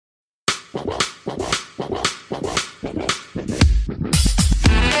This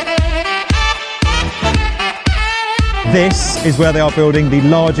is where they are building the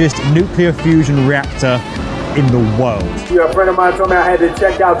largest nuclear fusion reactor in the world. Yeah, a friend of mine told me I had to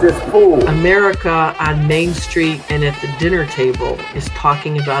check out this pool. America on Main Street and at the dinner table is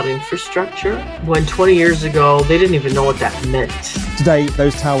talking about infrastructure when 20 years ago they didn't even know what that meant. Today,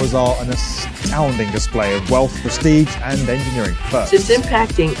 those towers are an astounding display of wealth, prestige, and engineering first. It's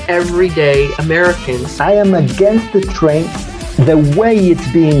impacting everyday Americans. I am against the train the way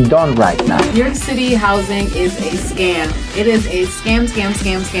it's being done right now. New York City housing is a scam. It is a scam.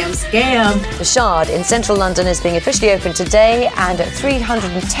 The Shard in central London is being officially opened today, and at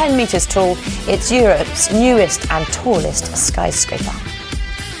 310 metres tall, it's Europe's newest and tallest skyscraper.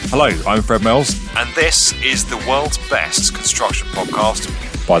 Hello, I'm Fred Mills, and this is the world's best construction podcast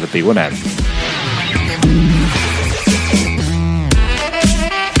by the B1M.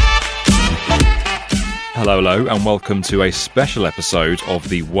 Hello, and welcome to a special episode of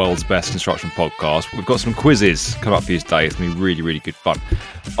the world's best construction podcast. We've got some quizzes coming up for you today. It's going to be really, really good fun.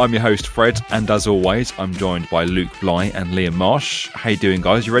 I'm your host, Fred, and as always, I'm joined by Luke Bly and Liam Marsh. How you doing,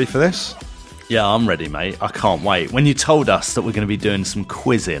 guys? You ready for this? Yeah, I'm ready, mate. I can't wait. When you told us that we're going to be doing some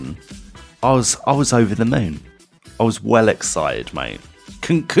quizzing, I was over the moon. I was well excited, mate.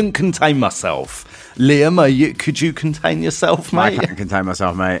 Couldn't contain myself. Liam, could you contain yourself, mate? I can't contain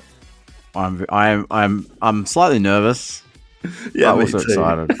myself, mate. I'm slightly nervous. Yeah, I'm also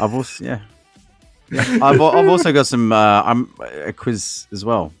excited. I've also got some a quiz as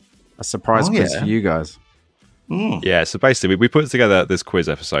well. A surprise quiz for you guys. Yeah, so basically we put together this quiz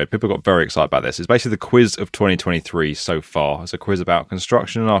episode. People got very excited about this. It's basically the quiz of 2023 so far. It's a quiz about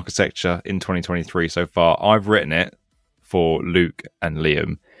construction and architecture in 2023 so far. I've written it for Luke and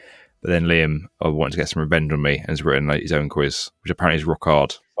Liam, but then Liam wanted to get some revenge on me and has written his own quiz, which apparently is rock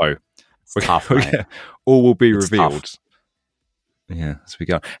hard. So tough, all will be revealed. Tough. Yeah, as we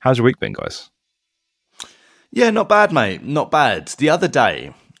go. How's your week been, guys? Yeah, not bad, mate. Not bad. The other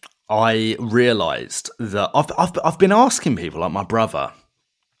day, I realised that I've been asking people, like my brother.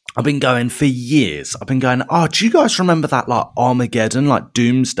 I've been going for years. I've been going, do you guys remember that like Armageddon, like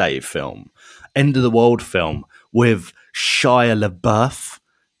Doomsday film, End of the World film with Shia LaBeouf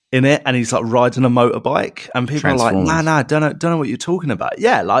in it, and he's like riding a motorbike, and people are like, nah, don't know what you're talking about.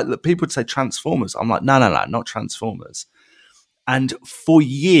 Yeah, like people would say Transformers. I'm like, no, not Transformers. And for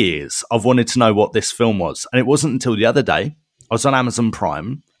years, I've wanted to know what this film was, and it wasn't until the other day I was on Amazon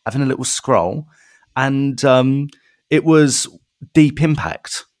Prime having a little scroll, and it was Deep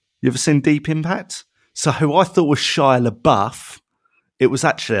Impact. You ever seen Deep Impact? So who I thought was Shia LaBeouf, it was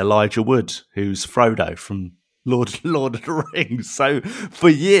actually Elijah Wood, who's Frodo from Lord of the Rings. So for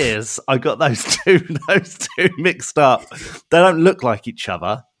years, I got those two mixed up. They don't look like each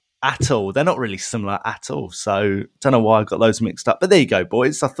other at all. They're not really similar at all. So don't know why I got those mixed up. But there you go,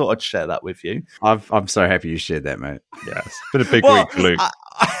 boys. I thought I'd share that with you. I'm so happy you shared that, mate. Yeah, it's been a big week, Luke.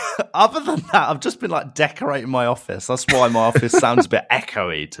 Other than that, I've just been like decorating my office. That's why my office sounds a bit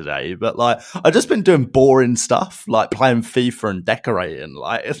echoey today. But like, I've just been doing boring stuff, like playing FIFA and decorating.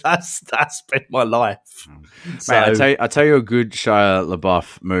 Like that's been my life. Mate, I tell you a good Shia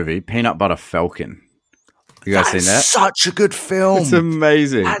LaBeouf movie, Peanut Butter Falcon. You guys seen that? Such a good film. It's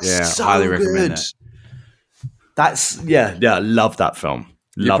amazing. That's so highly good. recommend that. That's I love that film.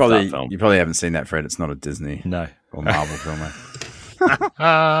 You probably haven't seen that, Fred. It's not a Disney or Marvel film, mate.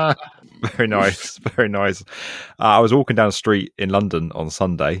 Very nice, very nice. I was walking down the street in London on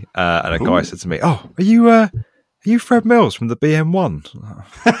Sunday, and a guy said to me, "Oh, are you Fred Mills from the BM1?"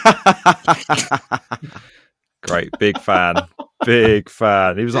 Great, big fan. He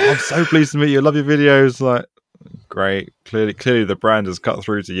was like, "I'm so pleased to meet you. I love your videos." Like, great. Clearly, the brand has cut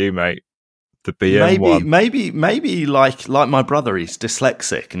through to you, mate. The BM1. Maybe like my brother, he's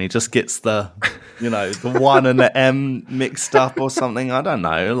dyslexic and he just gets the the one and the M mixed up or something. I don't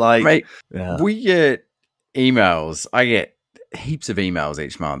know. Like, mate, we get emails. I get heaps of emails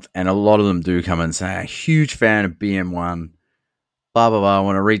each month, and a lot of them do come and say, "Huge fan of BM1. Blah blah blah. I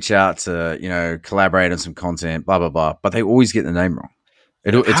want to reach out to collaborate on some content. Blah blah blah." But they always get the name wrong.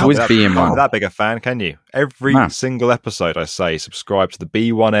 It's always BM1. Not that big a fan, can you? Every single episode, I say, subscribe to the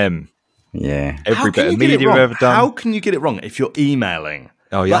B1M. Yeah. Every bit of media we've ever done. How can you get it wrong if you're emailing?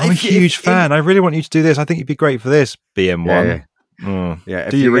 Oh, yeah. I'm a huge fan. I really want you to do this. I think you'd be great for this, BM1. Yeah.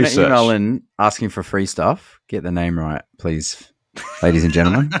 If you're going to email in asking for free stuff, get the name right, please, ladies and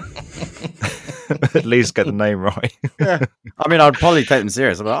gentlemen. At least get the name right. Yeah. I mean, I'd probably take them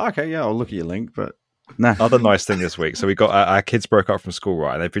serious. I'm like, okay, yeah, I'll look at your link, but Nah. Other nice thing this week. So we got our kids broke up from school,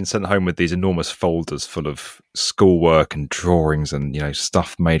 right? They've been sent home with these enormous folders full of schoolwork and drawings and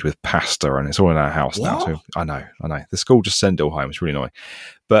stuff made with pasta, and it's all in our house now. So I know. The school just sent it all home. It's really annoying.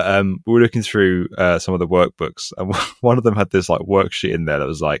 But we were looking through some of the workbooks, and one of them had this like worksheet in there that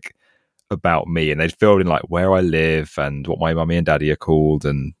was like about me, and they'd filled in like where I live and what my mummy and daddy are called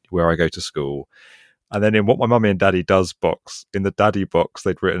and where I go to school. And then in what my mummy and daddy does box, in the daddy box,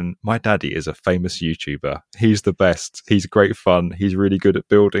 they'd written, my daddy is a famous YouTuber. He's the best. He's great fun. He's really good at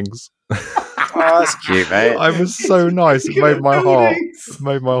buildings. Oh, that's cute, mate. I was so nice. It made my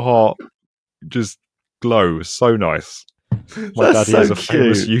heart just glow. So nice. My daddy is a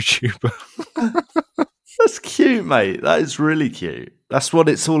famous YouTuber. That's cute, mate. That is really cute. That's what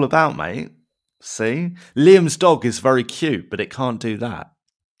it's all about, mate. See? Liam's dog is very cute, but it can't do that.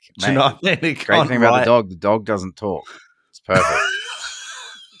 Do you know what I mean? Great thing about the dog doesn't talk. It's perfect.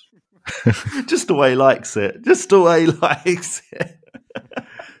 Just the way he likes it.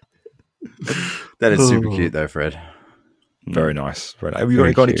 That is super cute, though, Fred. Very nice. Have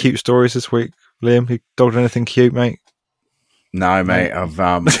you got any cute stories this week, Liam? You dogged anything cute, mate? No, mate. I've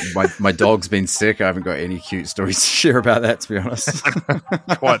my dog's been sick. I haven't got any cute stories to share about that, to be honest.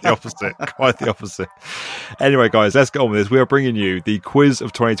 Quite the opposite. Anyway, guys, let's get on with this. We are bringing you the quiz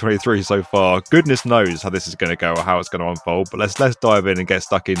of 2023 so far. Goodness knows how this is going to go or how it's going to unfold, but let's dive in and get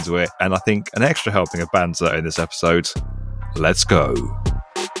stuck into it. And I think an extra helping of banter in this episode. Let's go.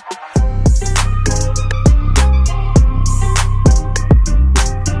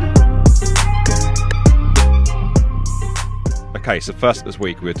 Okay, so first this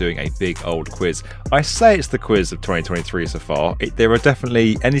week we're doing a big old quiz. I say it's the quiz of 2023 so far. There are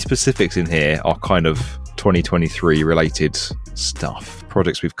definitely any specifics in here are kind of 2023 related stuff.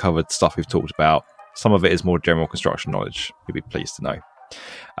 Projects we've covered, stuff we've talked about. Some of it is more general construction knowledge. You'll be pleased to know.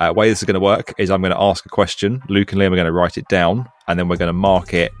 Way this is going to work is I'm going to ask a question. Luke and Liam are going to write it down, and then we're going to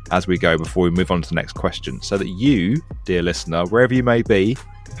mark it as we go before we move on to the next question. So that you, dear listener, wherever you may be,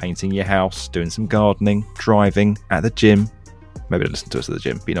 painting your house, doing some gardening, driving, at the gym, maybe listen to us at the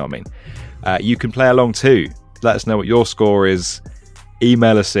gym, but you know what I mean. You can play along too. Let us know what your score is.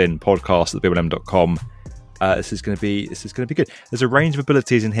 Email us in podcast@thebeerwithm.com. This is going to be good. There's a range of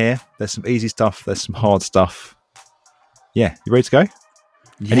abilities in here. There's some easy stuff. There's some hard stuff. Yeah, you ready to go?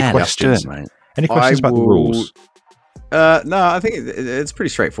 Yeah, any questions, mate? Any questions about the rules? No, I think it's pretty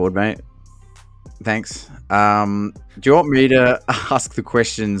straightforward, mate. Thanks. Do you want me to ask the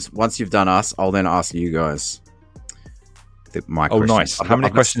questions once you've done us? I'll then ask you guys. My questions. Nice. How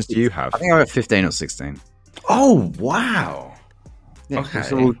many questions do you have? I think I have 15 or 16. Oh, wow. Yeah, okay.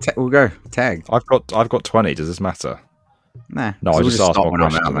 So we'll go tagged. I've got 20. Does this matter? Nah. No, I just asked more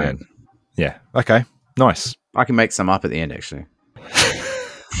questions at the end. Yeah. Okay. Nice. I can make some up at the end, actually.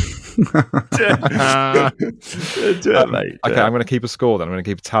 Okay, I'm going to keep a score then. I'm going to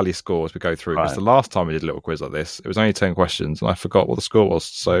keep a tally score as we go through. Because the last time we did a little quiz like this, it was only 10 questions, and I forgot what the score was.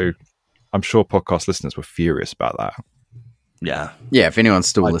 So I'm sure podcast listeners were furious about that. Yeah. Yeah, if anyone's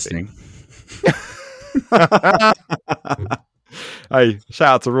still listening. Hey, shout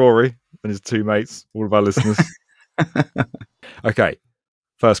out to Rory and his two mates, all of our listeners. Okay,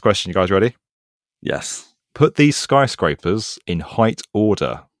 first question. You guys ready? Yes. Put these skyscrapers in height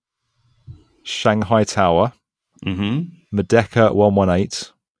order. Shanghai Tower, Merdeka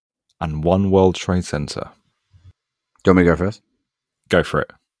 118, and One World Trade Center. Do you want me to go first? Go for it.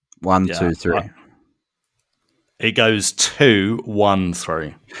 1, 2, 3. It goes 2, 1,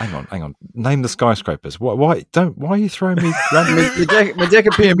 3. Hang on. Name the skyscrapers. Why are you throwing me random? Merdeka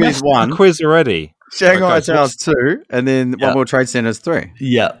PMB is 1. Quiz already. Shanghai Tower is 2, and then One World Trade Center is 3.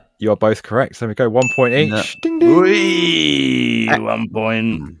 Yeah. You are both correct. So we go 1 point each. No. Ding ding. Whee! 1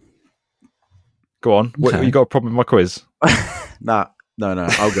 point. Go on. Okay. You got a problem with my quiz? No.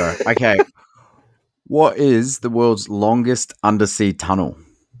 I'll go. Okay. What is the world's longest undersea tunnel?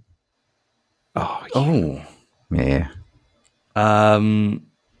 Oh. Yeah.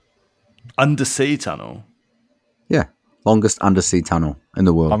 Undersea tunnel. Yeah. Longest undersea tunnel in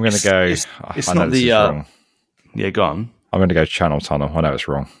the world. I'm going to go. It's I know not this is wrong. Yeah, go on. I'm going to go Channel Tunnel. I know it's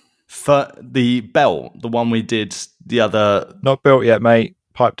wrong. For the belt, the one we did the other. Not built yet, mate.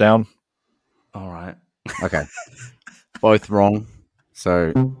 Pipe down. All right. Okay. Both wrong.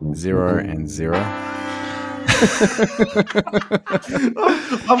 So 0 and 0. It's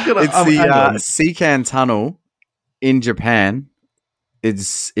the Seakan Tunnel in Japan. It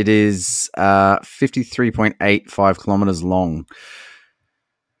is 53.85 kilometers long.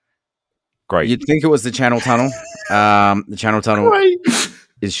 Great. You'd think it was the Channel Tunnel. The Channel Tunnel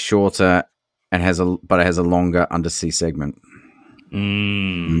is shorter and has a longer undersea segment.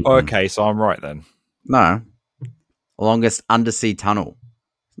 Okay, so I'm right then. No. Longest undersea tunnel.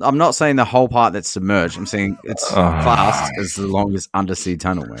 I'm not saying the whole part that's submerged. I'm saying it's classed as the longest undersea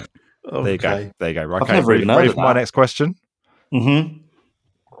tunnel, mate. There you go. There you go. Right, I've never even ready heard for of my that. next question? Mm-hmm.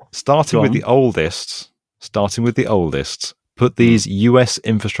 Starting Go with on. the oldest, put these US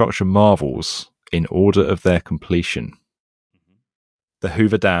infrastructure marvels in order of their completion. The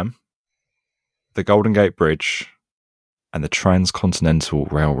Hoover Dam, the Golden Gate Bridge, and the Transcontinental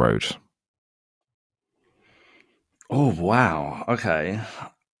Railroad. Oh wow. Okay.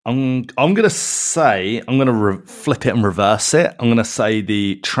 I'm gonna flip it and reverse it. I'm gonna say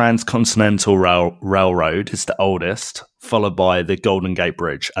the Transcontinental Railroad is the oldest, followed by the Golden Gate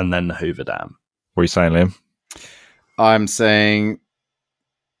Bridge, and then the Hoover Dam. What are you saying, Liam? I'm saying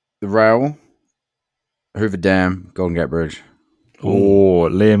the rail, Hoover Dam, Golden Gate Bridge. Oh,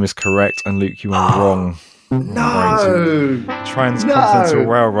 Liam is correct, and Luke, you are wrong. No. Transcontinental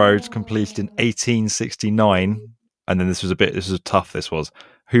Railroad completed in 1869, and then this was tough. This was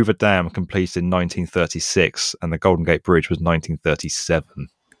Hoover Dam completed in 1936, and the Golden Gate Bridge was 1937.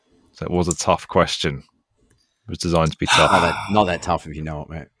 So it was a tough question. It was designed to be tough. Not that tough if you know it,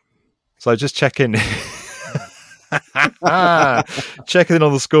 mate. So just check in. Checking in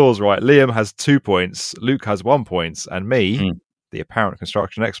on the scores, right? Liam has 2 points, Luke has 1 point, and me, the apparent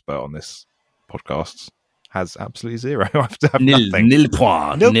construction expert on this podcast, has absolutely zero. I have to have nothing. Nil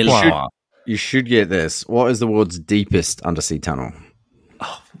point. Nil point. You should get this. What is the world's deepest undersea tunnel?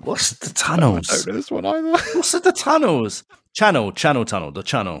 What's the tunnels? I don't know this one either. What's the tunnels? Channel tunnel. The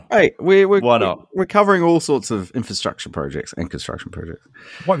channel. Hey, Why not? We're covering all sorts of infrastructure projects and construction projects.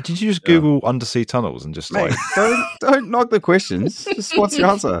 What did you just Google undersea tunnels and just Mate, like don't knock the questions. Just what's your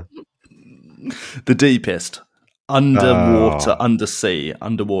answer? The deepest. Underwater, undersea,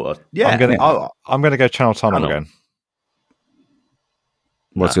 underwater. Yeah. I'm gonna go Channel Tunnel again.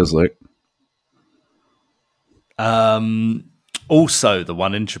 What's yours, Luke? Also, the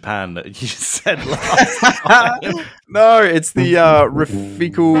one in Japan that you said last time. No, it's the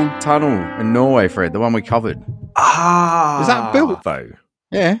Rafiki Tunnel in Norway, Fred. The one we covered. Is that built though?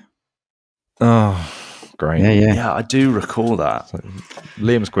 Yeah. Oh, great. Yeah, I do recall that. So,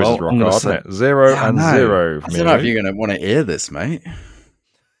 Liam's quiz is rock I'm gonna hard, say- isn't it? 0 Yeah, I and know. 0. I don't know if you're going to want to air this, mate.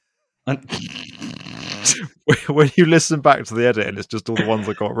 When you listen back to the edit and it's just all the ones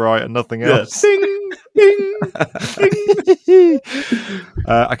I got right and nothing else. Ding, ding, ding.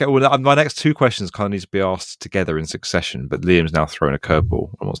 Okay, well, my next two questions kind of need to be asked together in succession, but Liam's now thrown a curveball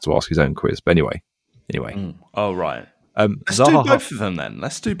and wants to ask his own quiz. But anyway. Oh, right. Let's do both of them then. Yeah,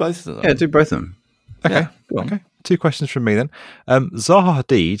 do both of them. Okay. Yeah, okay. Two questions from me then. Zaha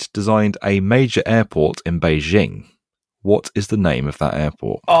Hadid designed a major airport in Beijing. What is the name of that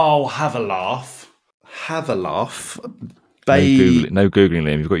airport? Oh, have a laugh. No Googling,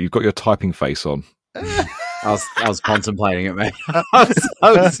 Liam. You've got your typing face on. I was contemplating it, mate. I've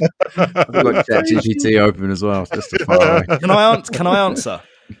got ChatGPT open as well, just to far away. Can I answer?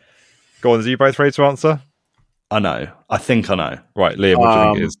 Go on, are you both ready to answer? I know. I think I know. Right, Liam, what do you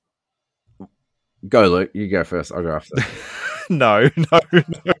think it is? Go, Luke. You go first. I'll go after. No.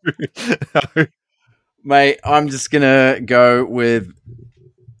 Mate, I'm just going to go with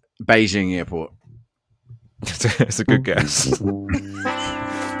Beijing Airport. It's a good guess.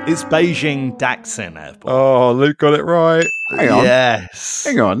 It's Beijing Daxing Airport. Oh, Luke got it right. Hang on. Yes.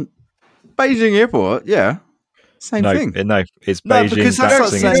 Hang on. Beijing Airport, yeah. Same thing. No, it's No, Beijing because that's Daxing like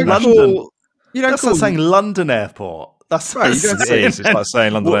saying International. London. You don't That's call like saying London Airport. That's Right, you don't It is. It's like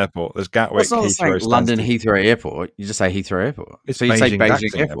saying London Airport. There's Gatwick, It's not saying Heathrow, London Stansted. Heathrow Airport. You just say Heathrow Airport. It's so you say Beijing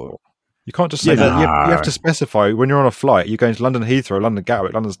Daxing Airport. You can't just say Yeah, that. You have to specify when you're on a flight. You're going to London Heathrow, London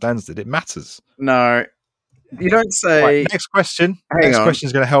Gatwick, London Stansted. It matters. No, you don't say. Right, next question. Next question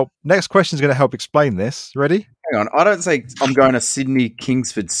is going to help. Next question is going to help explain this. Ready? Hang on. I don't say I'm going to Sydney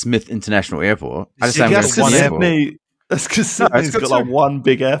Kingsford Smith International Airport. I just say I'm going to one airport. That's because Sydney's got like one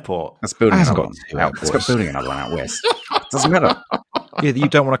big airport. That's building It's another got one. two Out, it's got airports. building another one out west. Doesn't matter. Yeah, that you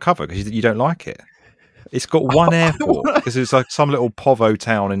don't want to cover because you don't like it. It's got one airport because it's like some little povo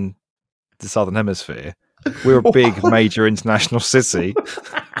town in the southern hemisphere. We're a big major international city.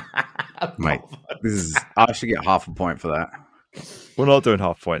 Mate, this is. I should get half a point for that. We're not doing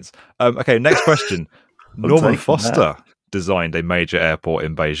half points. Okay, next question. Norman taking Foster designed a major airport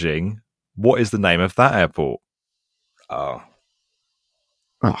in Beijing. What is the name of that airport? Oh.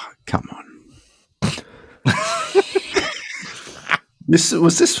 Oh, come on.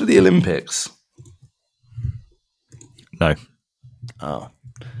 Was this for the Olympics? No. Oh.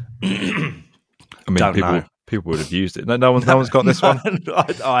 I mean, Don't know. people would have used it. No one's got this one. Hang on.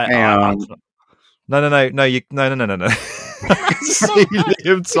 No. I can see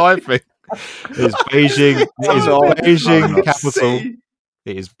Liam typing. It's Beijing. It is Beijing capital.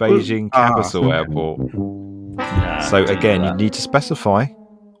 It is Beijing capital airport. So again, you need to specify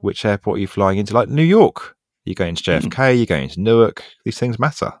which airport you're flying into. Like New York, you're going to JFK, you're going to Newark. These things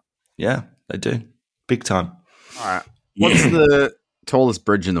matter. Yeah, they do. Big time. All right. What's the tallest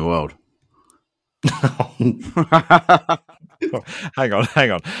bridge in the world?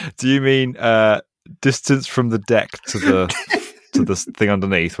 Hang on. Do you mean distance from the deck to the thing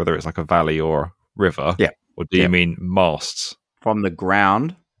underneath, whether it's like a valley or a river? Yeah. Or do you mean masts? From the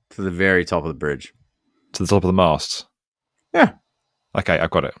ground to the very top of the bridge. To the top of the masts? Yeah. Okay,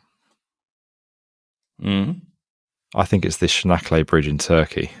 I've got it. Mm. I think it's this Çanakkale Bridge in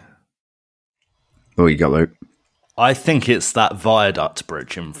Turkey. What you got, Luke? I think it's that viaduct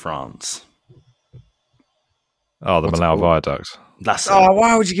bridge in France. Oh, the Malau Viaduct. That's it.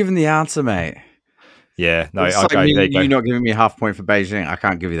 Why would you give him the answer, mate? Yeah, no, It's okay, like there you go. you not giving me a half point for Beijing. I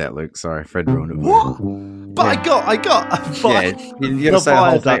can't give you that, Luke. Sorry, Fred ruined it. What? But I got. Yeah, you got to say the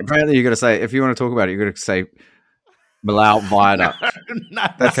whole thing. Apparently, you got to say, if you want to talk about it, you got to say Malau Viaduct.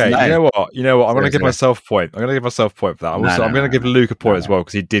 Okay, you know what? I'm going to give myself a point. I'm going to give myself a point for that. I'm going to give Luke a point as well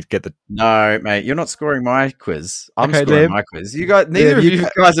because he did get the. No, mate, you're not scoring my quiz. I'm Okay, scoring Liam. my quiz. Neither of you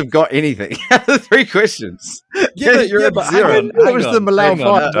guys have got anything. The 3 questions. You're at zero. It was the Malau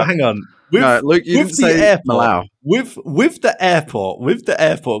Viaduct. Hang on. No, Luke, you didn't say Malau. With the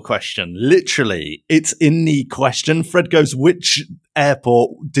airport question, literally, it's in the question. Fred goes, which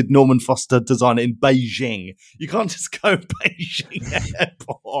airport did Norman Foster design in Beijing? You can't just go Beijing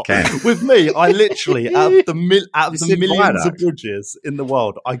airport. Okay. With me, I literally, out of the millions viaduct. of bridges in the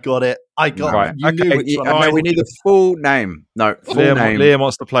world, I got it. Right. You knew which one I No, we was. need the full name. No, full name. Liam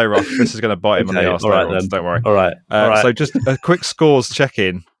wants to play rough. This is going to bite him on the arse. all right then. Don't worry. All right. So just a quick scores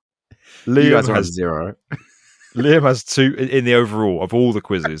check-in. You guys Liam are on has 0. Liam has 2 in the overall of all the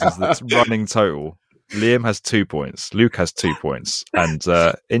quizzes. Is the running total? Liam has 2 points. Luke has 2 points, and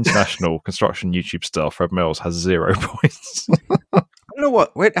international construction YouTube star Fred Mills has 0 points. I don't know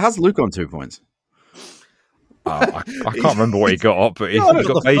what. Wait, how's Luke on 2 points? I can't remember what he got, but he No,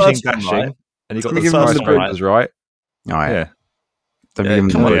 got the Beijing first one dashing, right. and he got Can the you give him first the bridges right. All right. Yeah. Don't Yeah, give him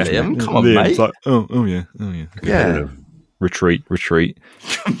come on, the Liam. Come on, Liam's mate. like, oh yeah. Yeah. Retreat. Competitive.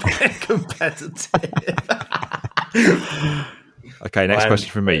 Okay, next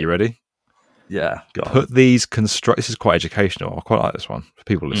question from me. You ready? Yeah. Go on. Put these This is quite educational. I quite like this one for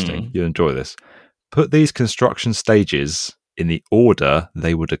people listening. You'll enjoy this. Put these construction stages in the order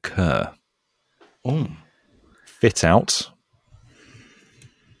they would occur. Fit out,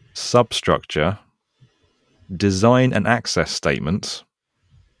 substructure, design and access statement,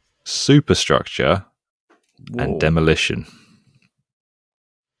 superstructure, and demolition.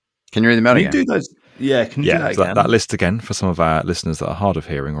 Can you read them out Can you again? do those? Yeah, can you do that so again? that list again for some of our listeners that are hard of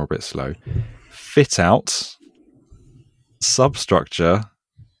hearing or a bit slow. Fit out, substructure,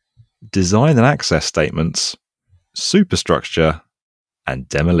 design and access statements, superstructure, and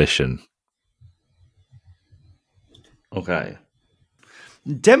demolition. Okay.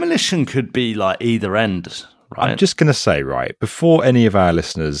 Demolition could be like either end, right? I'm just going to say, right, before any of our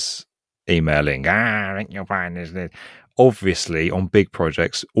listeners emailing, I think you'll find this. Obviously, on big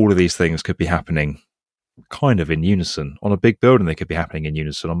projects, all of these things could be happening kind of in unison. On a big building, they could be happening in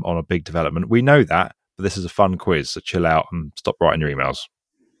unison. On a big development, we know that, but this is a fun quiz, so chill out and stop writing your emails.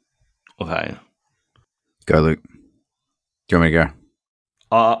 Okay. Go, Luke. Do you want me to go?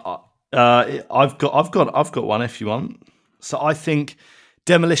 I've got one if you want. So I think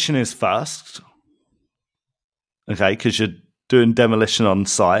demolition is first. Okay, because you're doing demolition on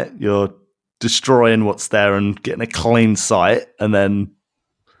site. You're destroying what's there and getting a clean site, and then,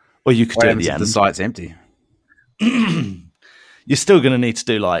 or you could do it at the end. The site's empty. You're still going to need to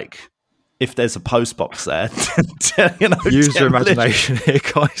do like if there's a post box there. Use your demolition. imagination here,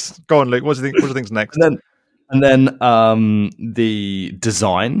 guys. Go on, Luke. What do you think's next? And then the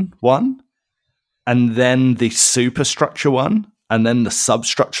design one, and then the superstructure one, and then the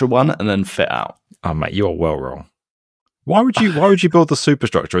substructure one, and then fit out. Oh, mate, you are well wrong. Why would you build the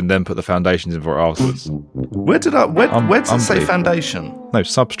superstructure and then put the foundations in for it afterwards? Where did it say unbelievable. foundation? No,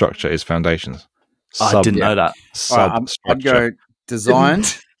 substructure is foundations. I didn't know that. I'd go design,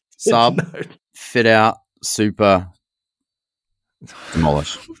 fit out, super,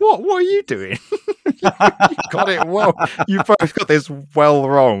 demolish. What are you doing? You got it well. You both got this well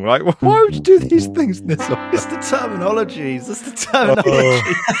wrong. Like, why would you do these things in this order? It's the terminologies.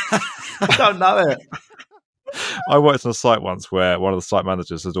 I don't know it. I worked on a site once where one of the site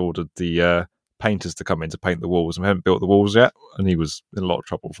managers had ordered the painters to come in to paint the walls, and we hadn't built the walls yet, and he was in a lot of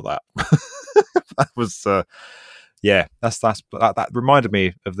trouble for that. That was Yeah, that reminded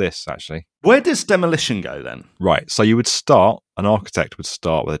me of this, actually. Where does demolition go then? Right, so an architect would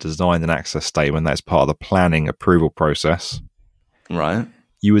start with a design and access statement. That's part of the planning approval process. Right.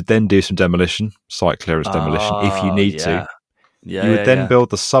 You would then do some demolition, site clearance demolition, if you need to. Yeah, you would then build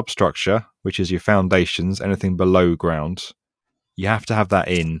the substructure, which is your foundations, anything below ground. You have to have that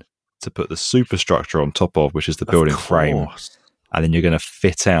in to put the superstructure on top of, which is the building frame. And then you're going to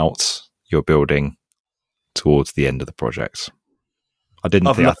fit out your building towards the end of the project. I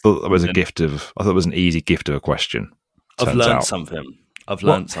thought it was an easy gift of a question. I've learned something.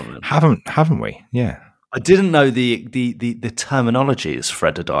 Haven't we? Yeah. I didn't know the terminologies,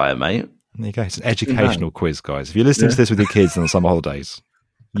 Fred Adair, mate. There you go. It's an educational quiz, guys. If you're listening to this with your kids on summer holidays,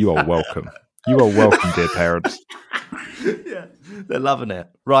 you are welcome. You are welcome, dear parents. Yeah, they're loving it.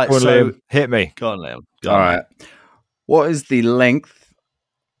 Right, go on, Liam. Hit me. Go on, Liam. All right. What is the length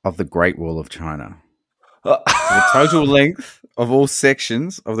of the Great Wall of China? So the total length of all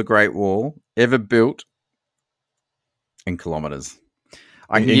sections of the Great Wall ever built in kilometers.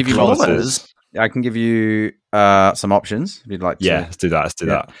 I can give you kilometers. I can give you some options if you'd like to. Yeah, let's do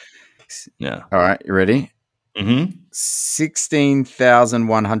that. Yeah. All right, you ready? Mm-hmm.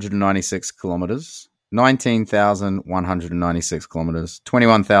 16,196 kilometers, 19,196 kilometers,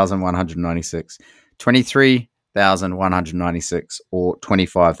 21,196, 23,196, or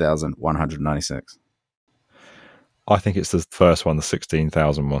 25,196. I think it's the first one, the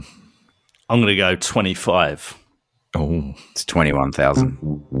 16,000 one. I'm going to go 25. Oh, it's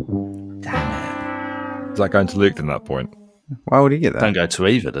 21,000. Damn it. Is that going to Luke at that point? Why would he get that? Don't go to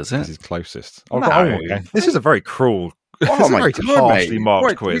either, does it? This is closest. Okay. This is a very cruel, oh my very God, harshly mate.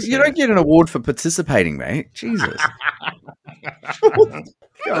 marked quiz. You don't get an award for participating, mate. Jesus. What's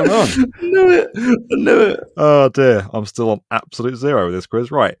going on? I knew it. Oh dear, I'm still on absolute zero with this quiz.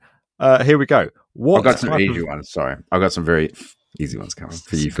 Right, here we go. I've got some easy ones. Sorry, I've got some very easy ones coming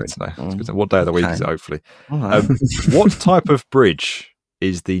for you. Good to know. It's good to know. What day of the week is it? Hopefully. Right. What type of bridge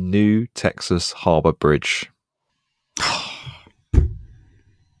is the new Texas Harbor Bridge?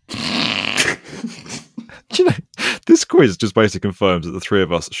 Do you know, this quiz just basically confirms that the three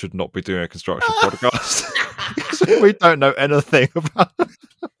of us should not be doing a construction podcast. We don't know anything about it.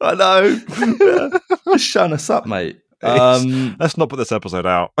 I know. Just showing us up, mate. Let's not put this episode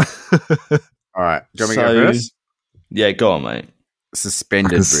out. All right. Do you want me to go first? Yeah, go on, mate.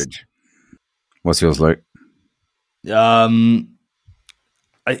 Suspended bridge. What's yours, Luke?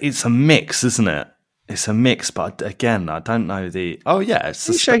 It's a mix, isn't it? It's a mix, but again, I don't know the. Oh yeah,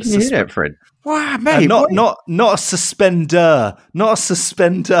 it's shaking your head, Fred. Wow, mate! Not a suspender, not a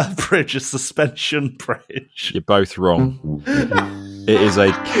suspender bridge, a suspension bridge. You're both wrong. It is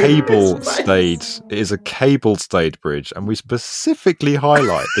a cable stayed. It is a cable stayed bridge, and we specifically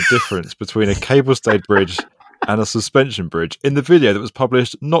highlight the difference between a cable stayed bridge and a suspension bridge in the video that was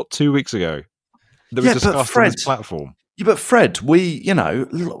published not 2 weeks ago. That we discussed on this platform. Yeah, but Fred,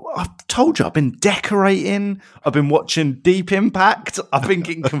 I've told you, I've been decorating. I've been watching Deep Impact. I've been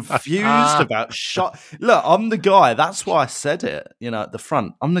getting confused about shot. Look, I'm the guy. That's why I said it, at the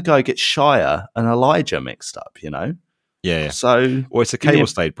front. I'm the guy who gets Shire and Elijah mixed up, Yeah. So, it's a cable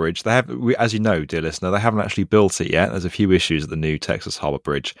stayed bridge. They have, as you know, dear listener, they haven't actually built it yet. There's a few issues at the new Texas Harbor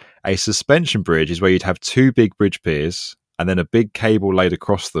Bridge. A suspension bridge is where you'd have two big bridge piers and then a big cable laid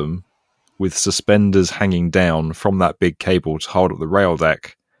across them, with suspenders hanging down from that big cable to hold up the rail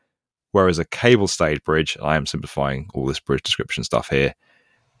deck, whereas a cable-stayed bridge, I am simplifying all this bridge description stuff here,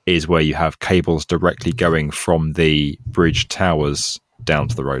 is where you have cables directly going from the bridge towers down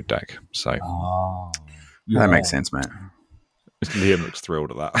to the road deck. So that makes sense, mate. Liam looks thrilled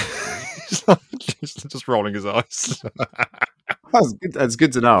at that. just rolling his eyes. That's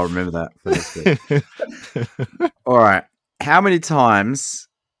good to know. I'll remember that. All right. How many times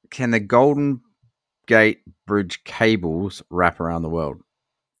can the Golden Gate Bridge cables wrap around the world?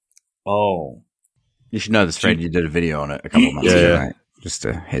 Oh. You should know this, Fred. You did a video on it a couple of months ago, mate. Just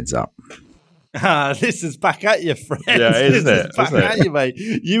a heads up. This is back at you, Fred. Yeah, isn't it? Back at you, mate.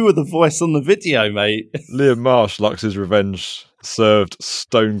 You were the voice on the video, mate. Liam Marsh, Lux's revenge, served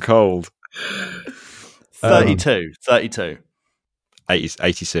stone cold. 32.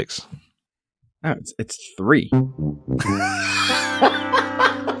 86. No, it's 3.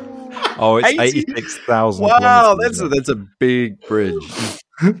 Oh, it's 86,000. Wow, that's a big bridge.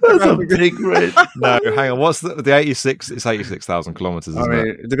 That's a big bridge. No, hang on. What's the 86? It's 86,000 kilometers, isn't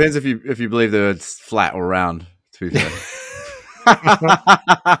it? It depends if you believe that it's flat or round, to be fair.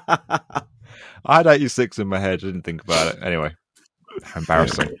 I had 86 in my head. I didn't think about it. Anyway,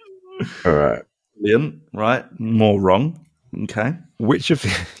 embarrassing. All right. Brilliant. Right. More wrong. Okay. Which of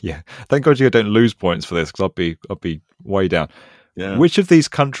thank God you don't lose points for this because I'd be way down. Yeah. Which of these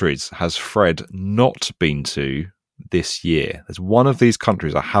countries has Fred not been to this year? There's one of these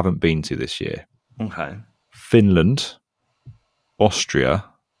countries I haven't been to this year. Okay. Finland, Austria,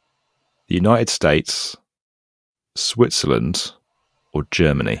 the United States, Switzerland, or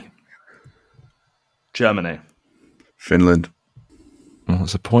Germany? Germany. Finland. Oh,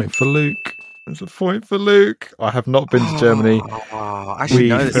 that's a point for Luke. There's a point for Luke. I have not been to Germany. I should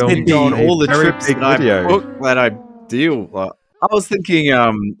know this. I've been on all the trips that I book that I deal. I was thinking,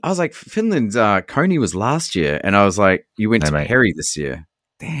 I was like, Finland, Coney was last year, and I was like, you went to Perry this year.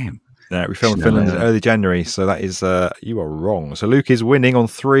 Damn. No, we filmed Finland in early January, so that is, you are wrong. So Luke is winning on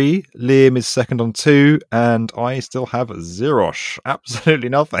 3, Liam is second on 2, and I still have Zerosh. Absolutely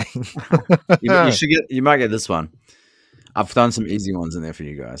nothing. You might get this one. I've done some easy ones in there for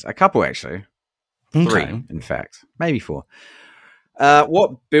you guys. A couple, actually. 3, in fact. Maybe 4.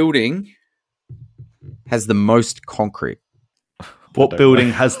 What building has the most concrete? What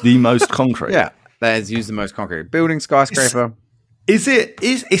building has the most concrete? Yeah, that has used the most concrete. Building, skyscraper.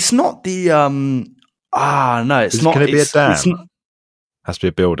 It's not the no, it's not. Can it be a dam? Has to be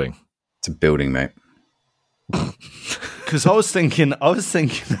a building. It's a building, mate. Because I was thinking of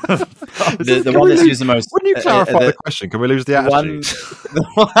the one that's used the most. Wouldn't you clarify the question? Can we lose the attitude?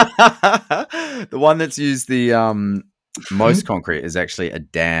 The one that's used the most concrete is actually a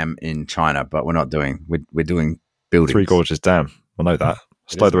dam in China, but we're not doing. We're doing buildings. Three Gorges Dam. I know that.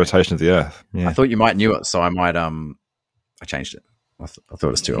 Slow the rotation of the Earth. Yeah. I thought you might knew it, so I might I changed it. I thought it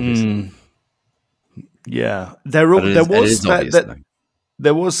was too obvious. Yeah, there was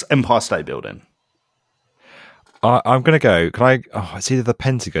Empire State Building. I'm going to go. Can I? Oh, it's either the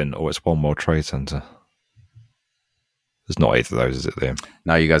Pentagon or it's One World Trade Center. There's not either of those, is it, Liam?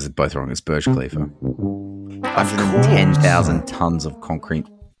 No, you guys are both wrong. It's Burj Khalifa. 110,000 tons of concrete.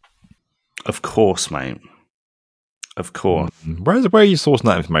 Of course, mate. Of course. Where are you sourcing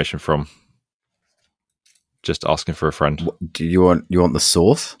that information from? Just asking for a friend. Do you want the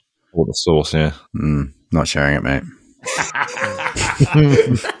source? Or the source, yeah. Not sharing it, mate.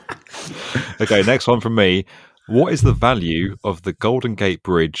 Okay, next one from me. What is the value of the Golden Gate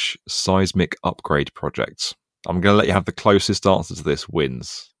Bridge seismic upgrade project? I'm going to let you have the closest answer to this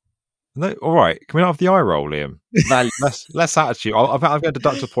wins. No, all right. Can we not have the eye roll, Liam? Less attitude. I'm going to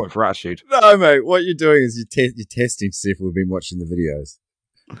deduct a point for attitude. No, mate. What you're doing is you're testing to see if we've been watching the videos.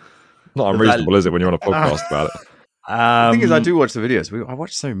 Not unreasonable, is it, when you're on a podcast about it? The thing is, I do watch the videos. I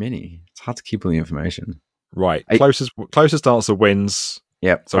watch so many. It's hard to keep all the information. Right. Closest answer wins.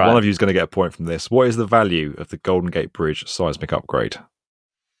 Yep. So one of you is going to get a point from this. What is the value of the Golden Gate Bridge seismic upgrade?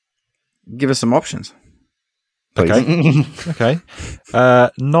 Give us some options. Please. Okay.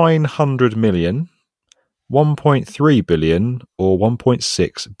 900 million, 1.3 billion, or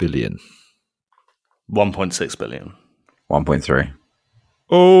 1.6 billion? 1.6 billion. 1.3.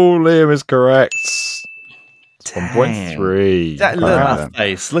 Oh, Liam is correct. 1.3. That little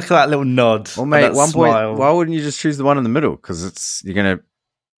face. Look at that little nod. Well, mate, 1 point. Why wouldn't you just choose the one in the middle? Because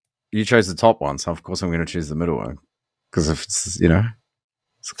you chose the top one, so of course I'm going to choose the middle one. Because if it's,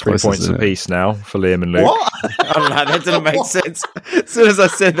 it's 3 points apiece now for Liam and Luke. What? I don't know. That didn't make sense. As soon as I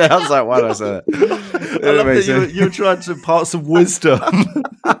said that, I was like, why did I say that? I love that you're trying to impart some wisdom.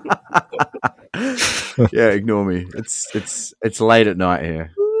 Yeah, ignore me. It's late at night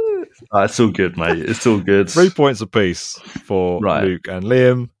here. It's all good, mate. It's all good. 3 points apiece for Luke and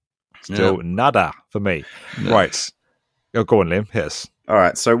Liam. Still nada for me. No. Right. Go on, Liam. Hit us. All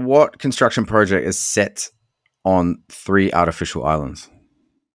right. So what construction project is set on 3 artificial islands?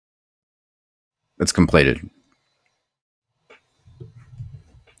 It's completed.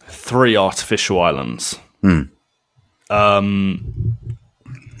 3 artificial islands.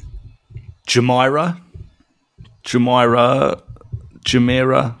 Jumeirah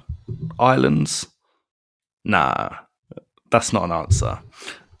Islands. Nah, that's not an answer.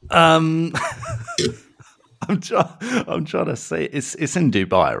 I'm trying to say it's in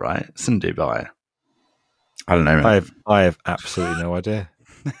Dubai, right? It's in Dubai. I don't know, man. I have absolutely no idea.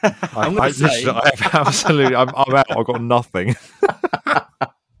 I'm out. I've got nothing.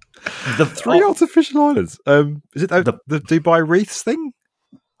 The 3 artificial islands. Is it the Dubai Wreaths thing?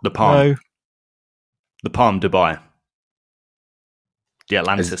 The Palm. No. The Palm Dubai. The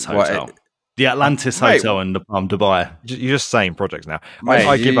Atlantis Hotel. The Atlantis Hotel in the Palm Dubai. You're just saying projects now. Mate,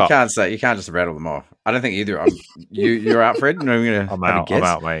 I give up. You can't just rattle them off. I don't think either. You're out, Fred. No, I'm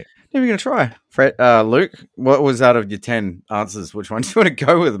out, mate. Maybe we're gonna try. Fred, Luke, what was out of your 10 answers? Which one do you want to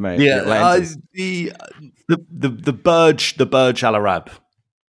go with, mate? Yeah, the Burj Al Arab.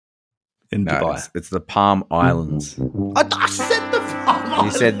 in No, Dubai? it's the Palm Islands. I said the Palm You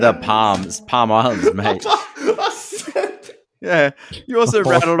Islands. said the Palms. Palm Islands, mate. I said... Yeah. You also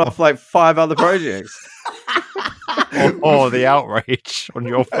rattled off like 5 other projects. The outrage on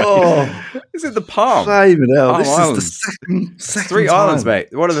your face. Oh, is it the Palm? Same hell. Palm This Islands. is the second 3 time. islands, mate.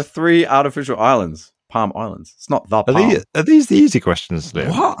 What are the 3 artificial islands? Palm Islands. It's not the Palm. Are these the easy questions, Liam?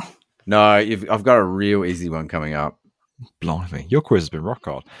 What? No, I've got a real easy one coming up. Blimey, your quiz has been rock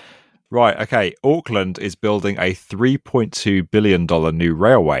hard. Right, okay. Auckland is building a $3.2 billion new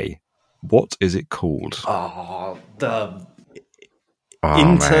railway. What is it called? Oh, the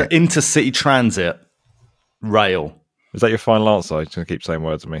Mate. intercity transit rail. Is that your final answer? You're going to keep saying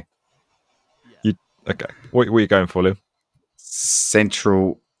words to me. Okay. What are you going for, Liam?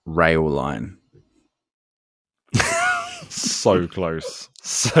 Central Rail Line. So close.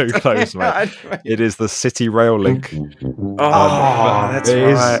 So close, mate. It is the City Rail Link. That's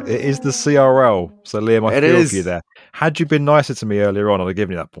right. It is the CRL. So, Liam, I It feel is. for you there. Had you been nicer to me earlier on, I'd have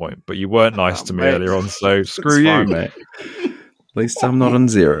given you that point. But you weren't nice to me mate. earlier on, so screw It's you. fine, mate. At least I'm not on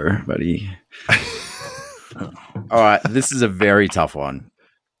 0, buddy. All right, this is a very tough one.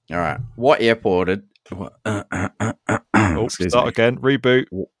 All right, what airport? Excuse Start me. again. Reboot.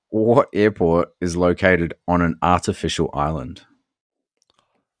 What airport is located on an artificial island?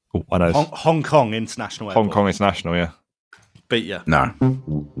 Oh, I know. Hong Kong International Airport. Hong Kong International, yeah. Beat you. No,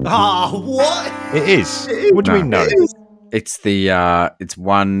 What? It is. What do you mean, no? it's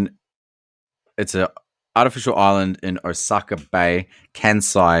an artificial island in Osaka Bay,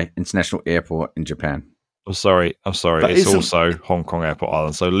 Kansai International Airport in Japan. I'm sorry. But It's isn't- also Hong Kong Airport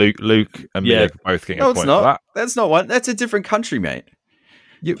Island. So Luke and Yeah. me are both getting No, a it's point not. for that. That's not one. That's a different country, mate.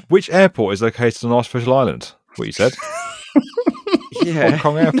 Which airport is located on an artificial island? What you said? Yeah. Hong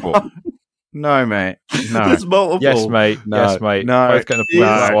Kong Airport. No, mate. No. There's multiple. Yes, mate. No, Yes, mate. no, Both getting a point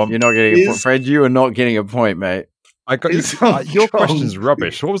for that one. You're not getting a point. Fred, you are not getting a point, mate. I got you. It's Hong Your Kong. question's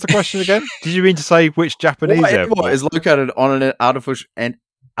rubbish. What was the question again? Did you mean to say which Japanese What airport? airport is located on an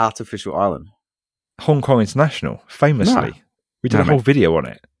artificial island? Hong Kong International, famously. No. We did No, a whole mate. video on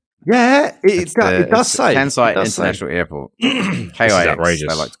it. Yeah, it does It's say. Kansai It does say. International Airport. This KIX, is outrageous.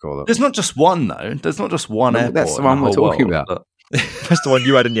 they like to call it. There's not just one though. There's not just one No, airport. that's the in one we're whole talking world. about. That's the one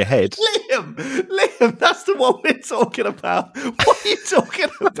you had in your head. Liam, that's the one we're talking about. What are you talking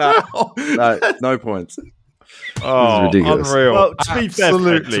about? No points. Oh, ridiculous. unreal. Well, to be fair,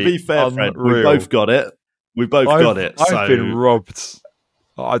 Fred, Fred, we unreal. both got it. We both got it. I've so- been robbed.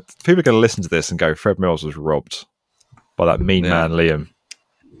 People are going to listen to this and go, Fred Mills was robbed by that mean man, Liam.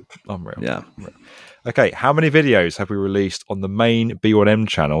 Unreal. Yeah. Okay, how many videos have we released on the main B1M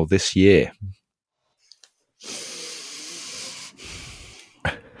channel this year?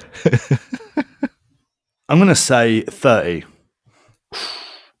 I'm going to say 30.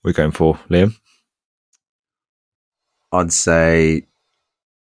 We're going for Liam. I'd say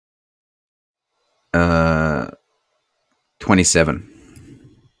 27.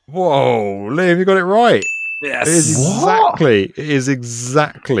 Whoa, Liam, you got it right. Yes. It is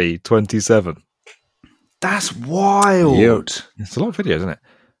exactly 27. That's wild. Yep. It's a lot of videos, isn't it?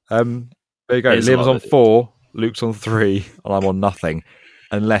 There you go. It is a Liam's lot on of videos. 4, Luke's on 3, and I'm on nothing.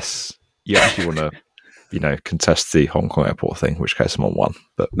 Unless you actually want to, contest the Hong Kong airport thing, in which case I'm on 1.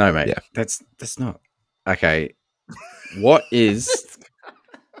 But No, mate. Yeah. That's not. Okay. What is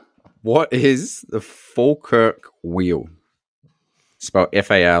the Falkirk wheel? Spelled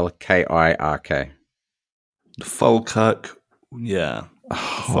Falkirk. The Falkirk. Yeah.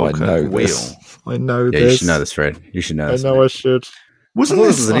 I know wheel. this. I know Yeah, this. you should know this, Fred. You should know I this. know mate. I should. Wasn't I thought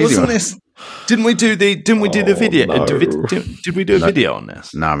this? this was an easy Wasn't one. this? Didn't we do the video? no. Did we do a video on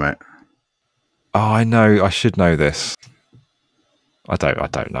this? No, mate. Oh, I know. I should know this. I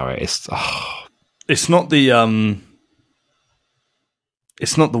don't know it. It's not the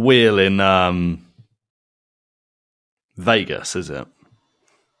It's not the wheel in Vegas, is it?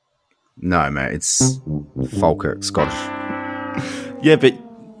 No, mate. It's Falkirk, Scottish. Yeah, but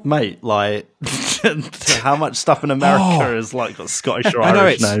mate, like, how much stuff in America is like got Scottish or I know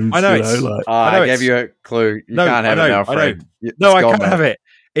Irish it's- names? I know you it's- like- I know I gave it's- you a clue. You No, can't have I it know, now, I know. Fred. No, I It's can't gone, have mate. it.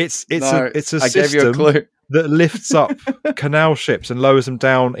 It's No, a I gave you a system clue. that lifts up canal ships and lowers them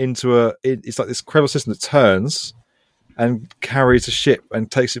down into it's like this incredible system that turns and carries a ship and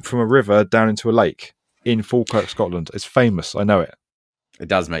takes it from a river down into a lake in Falkirk, Scotland. It's famous. I know it. It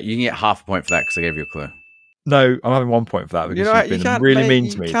does, mate. You can get half a point for that because I gave you a clue. No, I'm having 1 point for that because You you've been really mean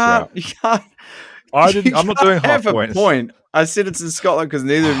to me throughout. You can't. I didn't. I'm not doing half have a points. point. I said it's in Scotland because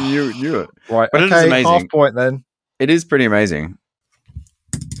neither of you knew it. Right, But it is okay, amazing. half point then. It is pretty amazing.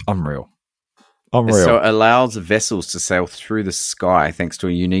 Unreal. Unreal. So it allows vessels to sail through the sky thanks to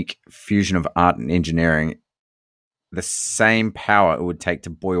a unique fusion of art and engineering. The same power it would take to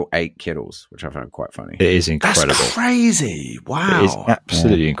boil 8 kettles, which I found quite funny. It is incredible. That's crazy. Wow. It is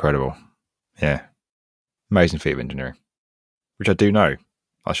absolutely incredible. Yeah. Amazing feat of engineering, which I do know.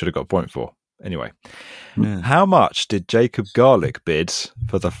 I should have got a point for. Anyway, how much did Jacob Garlick bid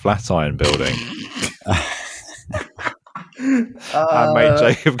for the Flatiron building? Handmade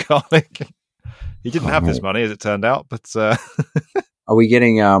Jacob Garlick. He didn't have this money, as it turned out, but... Are we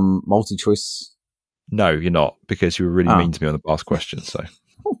getting multi-choice? No, you're not, because you were really mean to me on the past question, so...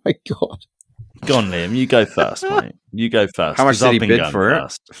 Oh my God. Go on, Liam. You go first, mate. You go first. How much did he bid for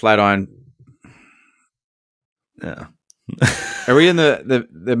it? Flatiron. Yeah. Are we in the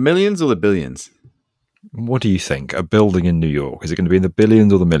millions or the billions? What do you think? A building in New York, is it going to be in the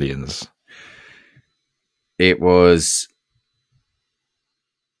billions or the millions? It was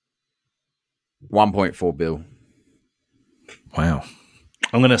 1.4 bill. Wow.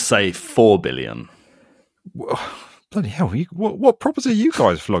 I'm going to say 4 billion. Bloody hell! What property are you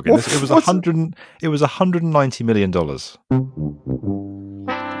guys flogging? It was $190 million.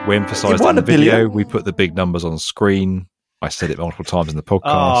 We emphasised in the video. We put the big numbers on screen. I said it multiple times in the podcast.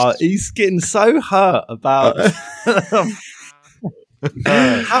 Oh, he's getting so hurt about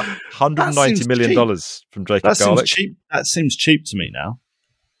 $190 million from Jacob Garlick. That seems cheap to me now.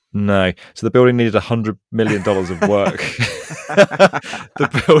 No. So the building needed $100 million of work.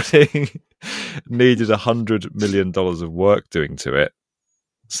 The building needed $100 million of work doing to it.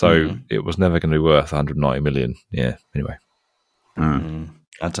 So it was never going to be worth $190 million. Yeah. Anyway. I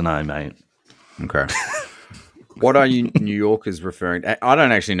don't know, mate. Okay. What are you New Yorkers referring to? I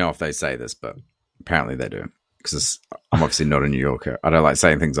don't actually know if they say this, but apparently they do. Because I'm obviously not a New Yorker. I don't like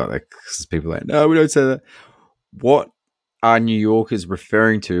saying things like that because people are like, no, we don't say that. What are New Yorkers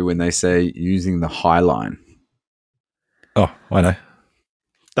referring to when they say using the High Line? Oh, I know.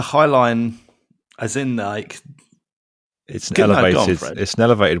 The High Line, as in like... It's an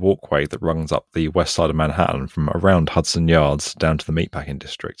elevated walkway that runs up the west side of Manhattan from around Hudson Yards down to the meatpacking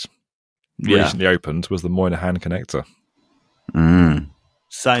district. Yeah. Recently opened was the Moynihan Connector.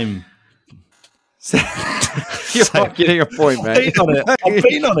 Same. You're not getting a point, man. I've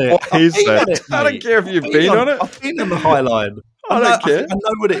been on it. What is that? I don't care if you've been on it. I've been on the High Line. I don't care. I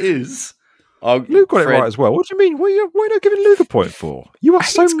know what it is. Oh, Luke got it right as well. What do you mean? What are you not giving Luke a point for? You are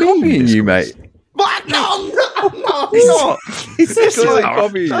so mean. You, mate. What? No, I'm not. He's just like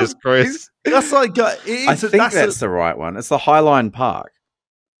copy. Jesus Christ. That's like I think that's the right one. It's the High Line Park.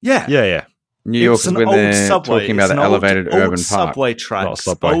 Yeah. New York is when they're talking about the elevated urban park. Subway tracks,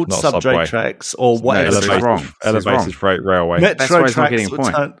 not subway tracks, or whatever. This is wrong. Elevated freight railway. Metro That's why he's not tracks getting a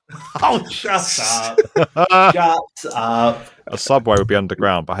point. Oh, shut up! Shut up! A subway would be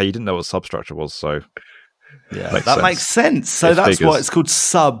underground, but hey, you didn't know what substructure was, so that makes sense. So that's why it's called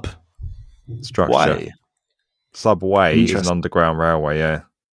substructure. Subway is an underground railway. Yeah,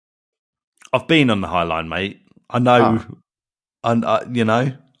 I've been on the High Line, mate. I know, and you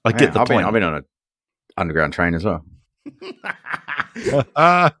know. I get the point. I've been on an underground train as well.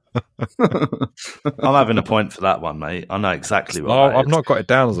 I'm having a point for that one, mate. I know exactly what I've not got it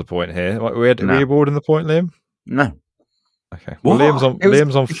down as a point here. Were you awarding the point, Liam? No. Okay. Well,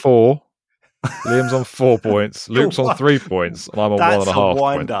 Liam's on 4. Liam's on 4 points. Luke's on 3 points, and I'm on 1.5 points.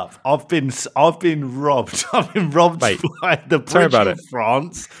 Wind up. I've been robbed. I've been robbed by the Bridge of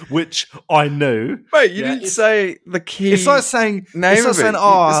France, which I knew. Mate, you didn't say the key. It's like saying name of it.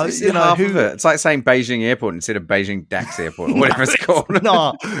 It's half of it. It's like saying Beijing Airport instead of Beijing Dax Airport, or whatever it's called.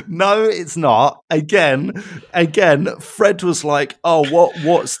 No, it's not. Again, Fred was like, "Oh,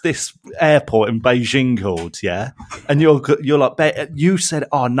 what's this airport in Beijing called?" Yeah, and you're like, you said,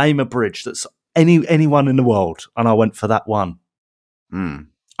 "Oh, name a bridge that's anyone in the world," and I went for that one.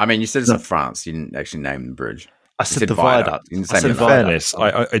 I mean, you said it's in France. You didn't actually name the bridge. I said the viaduct. In fairness,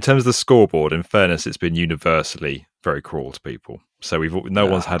 in terms of the scoreboard, in fairness, it's been universally very cruel to people. So no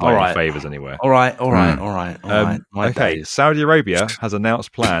one's had any favours anywhere. All right. Okay, Saudi Arabia has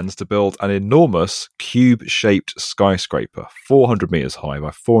announced plans to build an enormous cube-shaped skyscraper, 400 metres high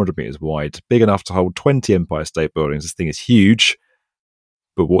by 400 metres wide, big enough to hold 20 Empire State Buildings. This thing is huge.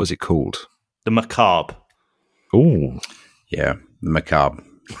 But what is it called? The Macabre. Oh. Yeah, the Macabre.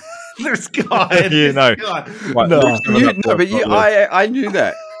 This guy. You know. I knew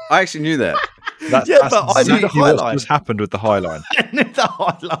that. I actually knew that. That's but I knew the High Line. What's happened with the High Line? I knew the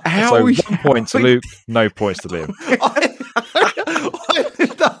High Line. So 1 point to Luke, no points to Liam. I knew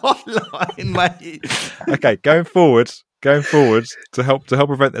the High Line, mate. Okay, going forward to help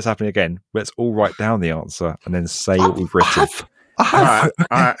prevent this happening again, let's all write down the answer and then say what we've written. All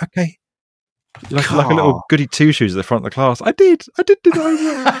right. Okay. like a little goody two shoes at the front of the class. I did do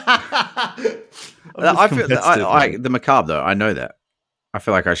that. I feel the macabre though. I know that. I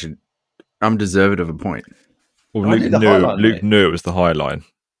feel like I'm deserved of a point. Well, Luke knew it was the High Line.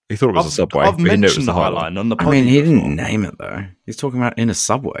 He thought it was a subway. I've mentioned he knew it was the High Line on the podcast. I mean, he didn't name it though. He's talking about in a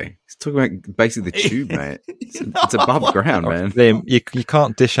subway. He's talking about basically the tube, mate. It's above ground, man. Liam, you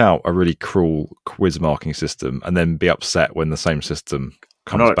can't dish out a really cruel quiz marking system and then be upset when the same system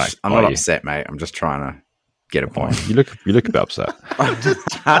comes back. I'm not upset, mate. I'm just trying to get a point. You look a bit upset. All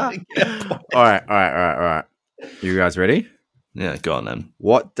right. You guys ready? Yeah, go on then.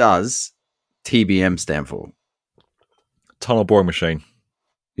 What does TBM stand for? Tunnel boring machine.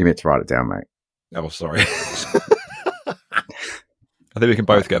 You meant to write it down, mate. Oh, sorry. I think we can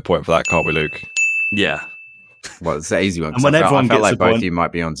both get a point for that, can't we, Luke? Yeah. Well, it's an easy one. And when everyone I felt gets like a both point, of you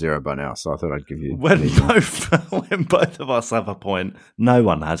might be on zero by now, so I thought I'd give you. When both of us have a point, no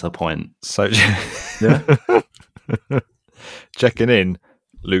one has a point. So, checking in,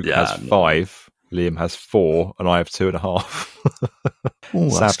 Luke has 5, Liam has 4, and I have 2.5.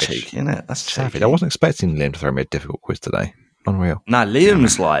 Oh, that's cheeky, isn't it? That's savage. cheeky. I wasn't expecting Liam to throw me a difficult quiz today. Unreal. No,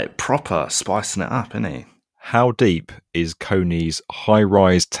 Liam's like proper spicing it up, isn't he? How deep is Koni's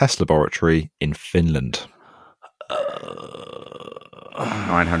high-rise test laboratory in Finland?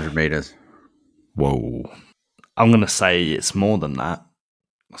 900 meters. Whoa. I'm going to say it's more than that.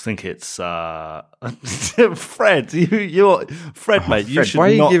 I think it's Fred. You're Fred, mate. You should why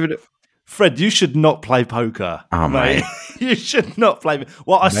are you not. giving it? Fred, you should not play poker. Oh, mate. You should not play.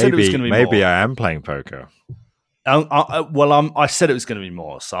 Well, I said it was going to be more. Maybe I am playing poker. I said it was going to be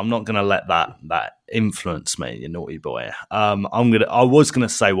more, so I'm not going to let that influence me, you naughty boy. I was going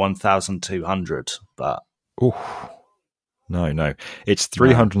to say 1,200, but no, it's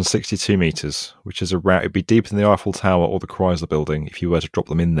 362 meters, which is around. It'd be deeper than the Eiffel Tower or the Chrysler Building if you were to drop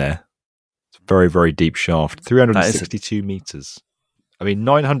them in there. It's a very, very deep shaft. 362 meters. I mean,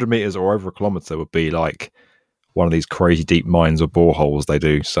 900 meters or over a kilometer would be like one of these crazy deep mines or boreholes they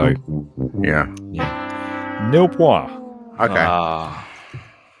do. So, yeah. Nil point. Okay.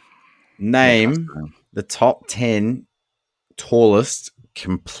 Name the top 10 tallest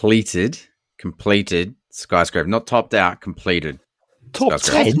completed skyscraper. Not topped out, completed. Top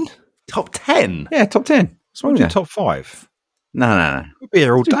 10? Top 10? Yeah, top 10. What's wrong with top 5? No. We'll be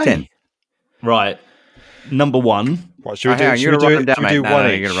here all day. 10. Right. Number 1. Right, should we do one each? You're going to write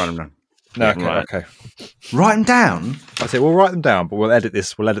them down. No, okay. Write them down? I say we'll write them down, but we'll edit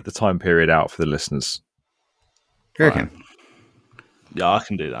the time period out for the listeners. Right. Yeah, I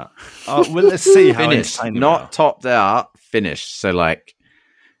can do that. Well, let's see how finished, not topped out, finished. So like,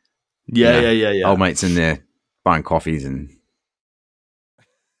 yeah. Old mates in there buying coffees and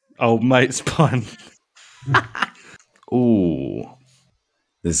old mates buying. Ooh,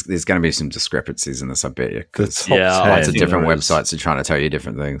 there's going to be some discrepancies in this, I bet you. Because lots of different websites are trying to tell you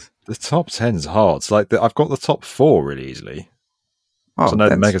different things. The top 10 is hard. It's like I've got the top 4 really easily. Oh, so I know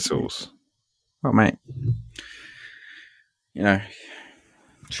the Megatools. Oh, mate. You know,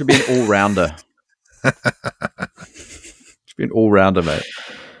 should be an all-rounder. Should be an all-rounder, mate.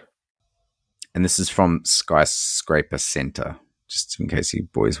 And this is from Skyscraper Center, just in case you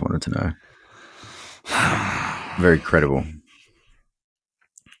boys wanted to know. Very credible.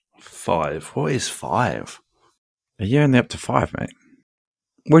 5. What is 5? You're only up to 5, mate.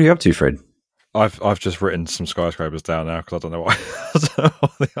 What are you up to, Fred? I've just written some skyscrapers down now because I don't know what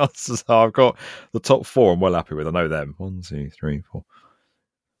the answers are. I've got the top 4 I'm well happy with. I know them. 1, 2, 3, 4.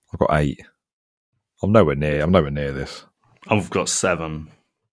 I've got 8. I'm nowhere near this. I've got 7.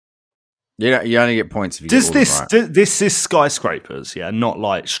 Yeah, you only get points if you get all right. This is skyscrapers, yeah, not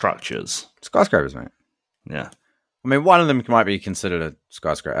like structures. Skyscrapers, mate. Yeah. I mean, one of them might be considered a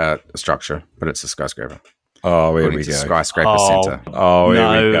skyscraper, a structure, but it's a skyscraper. Oh, here we go. Skyscraper Center. Oh,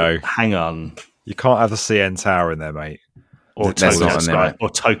 here we go. Hang on. You can't have the CN Tower in there, mate. Or Tokyo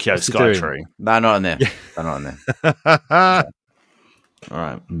Skytree. No, not in there. They're not in there. All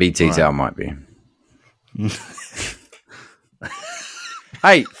right. BT Tower might be.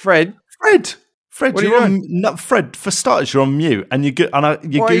 Hey, Fred, Fred, for starters, you're on mute and you're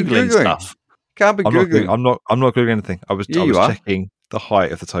Googling stuff. Can't be Googling. I'm not Googling anything. I was checking the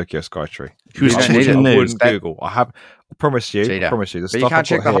height of the Tokyo Skytree. I wouldn't Google. I promise you. Cheater. I promise you. But you can't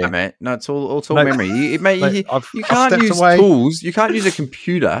check the height, mate. No, it's all memory. You can't use tools. You can't use a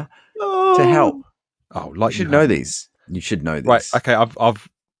computer to help. Oh, like you should know these. You should know these. Right. Okay. I've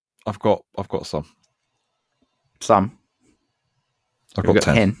got some. Some. I've got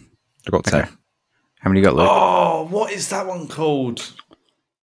 10. I've got 10. Okay. How many you got, Luke? Oh, what is that one called?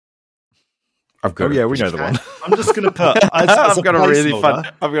 I've got. Oh yeah, we know the one. I'm just going to put. I've got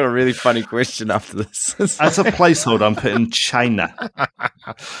a really funny question after this. As a placeholder, I'm putting China.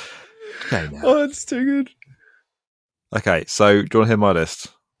 Oh, it's too good. Okay, so do you want to hear my list?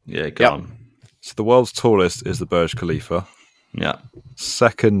 Yeah, go on. So the world's tallest is the Burj Khalifa. Yeah.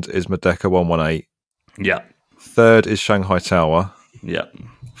 Second is Merdeka 118. Yeah. Third is Shanghai Tower. Yeah.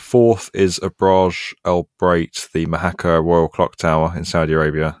 Fourth is Abraj Al Brait, the Mahaka Royal Clock Tower in Saudi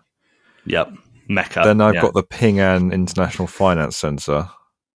Arabia. Yep. Mecca. Then I've got the Ping An International Finance Centre.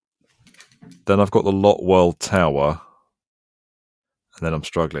 Then I've got the Lot World Tower. And then I'm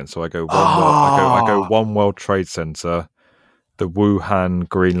struggling. So I go I go One World Trade Center, the Wuhan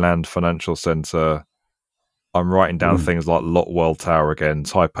Greenland Financial Center. I'm writing down things like Lot World Tower again,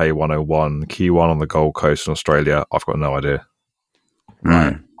 Taipei 101, Q1 on the Gold Coast in Australia. I've got no idea.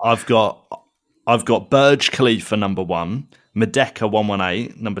 Right. I've got Burj Khalifa number 1, Merdeka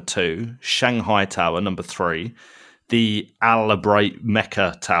 118 number 2, Shanghai Tower number 3, the Al Brait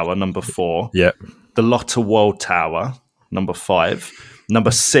Mecca Tower number 4. Yep. The Lotte World Tower number 5.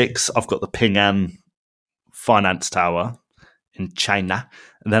 Number 6, I've got the Ping An Finance Tower in China.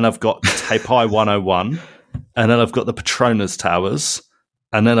 And then I've got Taipei 101. And then I've got the Petronas Towers.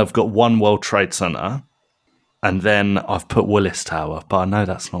 And then I've got One World Trade Center. And then I've put Willis Tower. But I know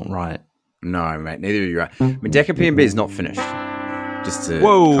that's not right. No, mate. Neither are you right. Merdeka PNB is not finished. Just to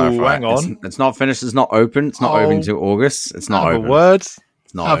clarify. Hang on. It's not finished. It's not open. It's not open until August. It's not open. Words.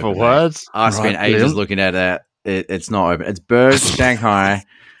 It's not open. Words. I spent ages looking at it. It's not open. It's Burj Shanghai,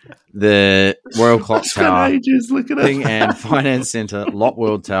 the Royal Clock Tower, Ping An Finance Center, Lot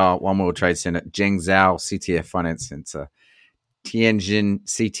World Tower, One World Trade Center, Zhengzhou CTF Finance Center, Tianjin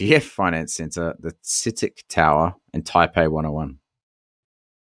CTF Finance Center, the CITIC Tower, and Taipei 101.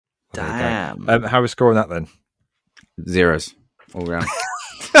 Damn. How are we scoring that then? Zeros all round.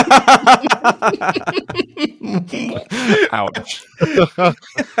 Ouch.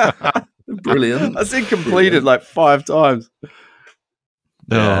 Brilliant. I said completed like 5 times.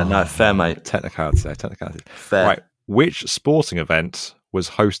 Yeah, no, fair, mate. Technicality. Fair. Right. Which sporting event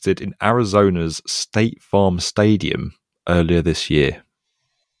was hosted in Arizona's State Farm Stadium earlier this year?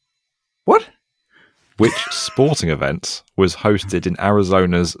 What? Which sporting event was hosted in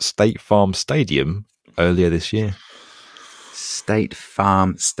Arizona's State Farm Stadium earlier this year? State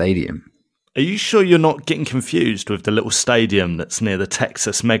Farm Stadium. Are you sure you're not getting confused with the little stadium that's near the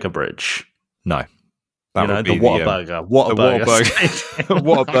Texas Mega Bridge? No. That would be the Whataburger.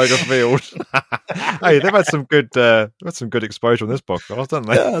 Whataburger Field. Hey, they've had some good exposure on this podcast, haven't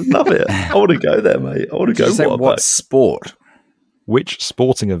they? Yeah, I love it. I want to go there, mate. I want to go. What sport? Which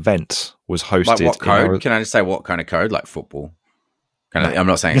sporting event was hosted? Like what code? Can I just say what kind of code? Like football? I'm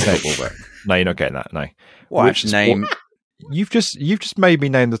not saying it's football, but no, you're not getting that. No. Which name? You've just made me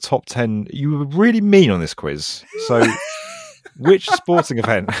name the top 10. You were really mean on this quiz. So, which sporting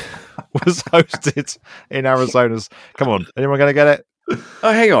event was hosted in Arizona's? Come on, anyone going to get it?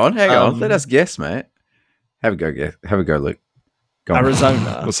 Oh, hang on. Let us guess, mate. Have a go, Luke. Go on.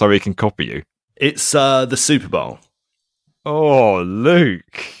 Arizona. Well, so he can copy you. It's the Super Bowl. Oh,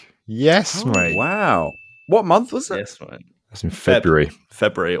 Luke. Yes, mate. Wow. What month was it? Yes, mate. That's in February.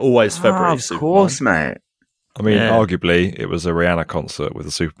 February. Always February. Of course, mate. I mean, arguably, it was a Rihanna concert with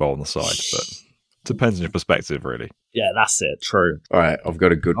a Super Bowl on the side, but depends on your perspective, really. Yeah, that's it. True. All right, I've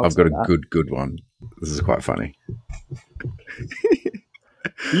got a good one. This is quite funny.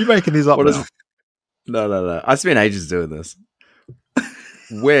 Are you making these up now? No. I spent ages doing this.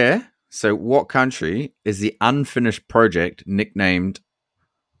 What country is the unfinished project nicknamed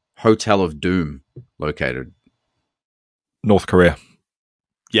Hotel of Doom located? North Korea.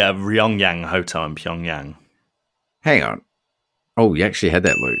 Yeah, Ryongyang Hotel in Pyongyang. Hang on. Oh, you actually had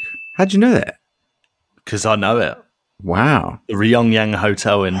that, Luke. How'd you know that? Because I know it. Wow. The Ryongyang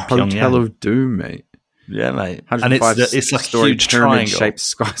Hotel in Pyongyang. Hotel of Doom, mate. Yeah, mate. And it's like a huge triangle-shaped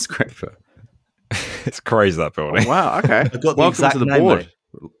skyscraper. It's crazy, that building. Oh, wow, okay. Welcome to the board.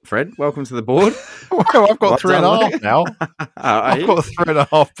 Fred, welcome to the board. Well, I've got 3.5 now. I've got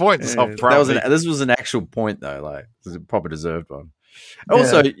 3.5 points. Yeah, this was an actual point, though. Like, this is a proper deserved one.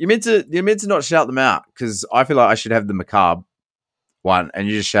 Also, you meant to not shout them out because I feel like I should have the macabre one, and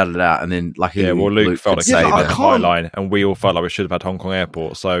you just shouted it out, and then Luke felt like saving the high line, and we all felt like we should have had Hong Kong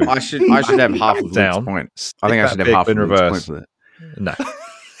Airport. So I should have half of Luke's point. I think I should have half of Luke's point for that. No,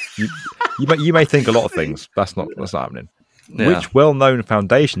 you may think a lot of things. That's not happening. Yeah. Which well-known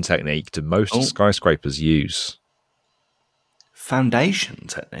foundation technique do most skyscrapers use? Foundation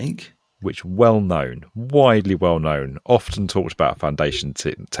technique? Which widely well-known, often talked about foundation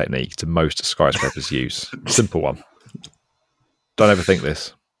technique do most skyscrapers use? Simple one. Don't overthink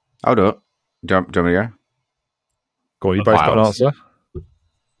this. I'll do it. Do you want me to go? Go on, you both got an answer?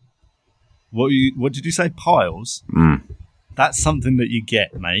 What did you say? Piles? That's something that you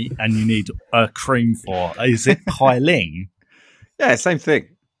get, mate, and you need a cream for. Is it piling? Yeah, same thing.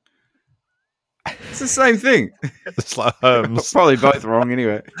 It's the same thing. It's like Hermes. Probably both wrong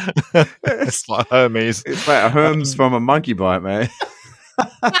anyway. It's like Hermes. It's like a Hermes from a monkey bite, mate.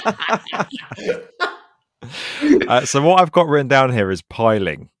 So what I've got written down here is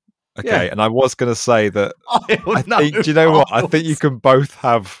piling. Okay, and I was going to say that. Do you know what? I think you can both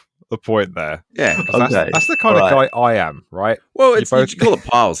have the point there. Yeah, that's the kind of guy I am, right? Well, you call it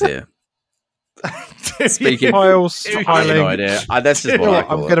piles here. Speaking piles, piling. No idea. That's just what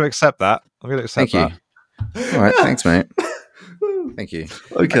I'm going to accept that. I'm going to accept that. All right, thanks, mate. Thank you.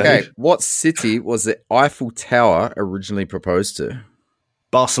 Okay, what city was the Eiffel Tower originally proposed to?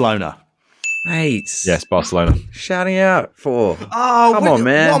 Barcelona. Mate. Yes, Barcelona. Shouting out for. Oh, come on,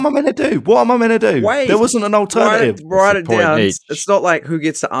 man. What am I meant to do? Wait. There wasn't an alternative. Write it down. It's not like who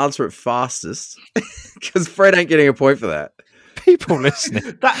gets to answer it fastest. Because Fred ain't getting a point for that. People listening.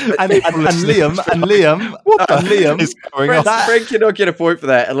 And Liam. Is going on? Fred cannot get a point for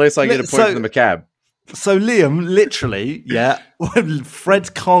that unless I get a point for the macabre. So Liam, literally,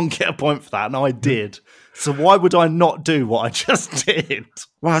 Fred can't get a point for that, and I did. So why would I not do what I just did?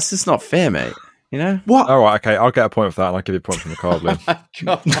 Well, it's just not fair, mate. You know what? All right, okay, I'll get a point for that, and I'll give you a point from the card, Liam.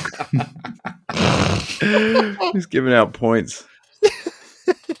 He's giving out points.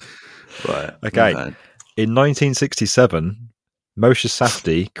 Right. Okay. In 1967, Moshe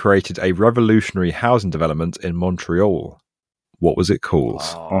Safdie created a revolutionary housing development in Montreal. What was it called?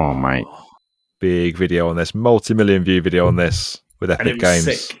 Oh, mate. Big video on this, multi-million view video on this with Epic Games.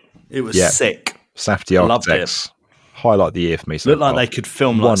 Sick. It was sick. Safdie Architects. Highlight the year for me. So Looked like they could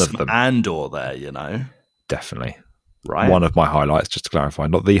film one of them. Andor there, you know. Definitely. Right. One of my highlights, just to clarify.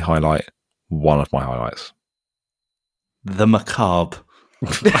 Not the highlight, one of my highlights. The macabre.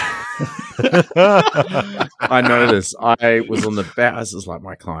 I know this. I was on the back. This is like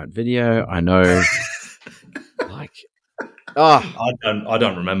my client video. I know. I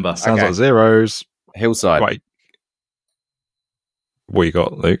don't remember. Sounds like zeros. Hillside. Right. What you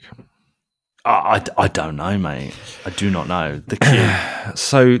got, Luke? I don't know, mate. I do not know. The Q.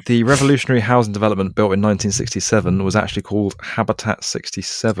 So the revolutionary housing development built in 1967 was actually called Habitat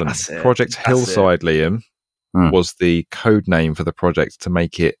 67. Project Hillside, Liam, was the code name for the project to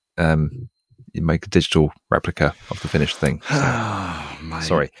make it make a digital replica of the finished thing. So,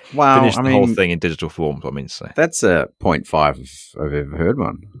 sorry. Wow. Finish the whole thing in digital form, what I mean to say. That's a 0.5 if I've ever heard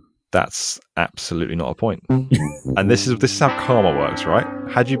one. That's absolutely not a point. And this is how karma works, right?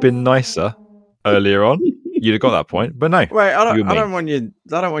 Had you been nicer earlier on, you'd have got that point. But no. Wait, I don't want you.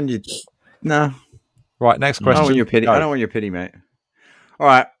 No. Right, next question. I don't want your pity. I don't want your pity, mate. All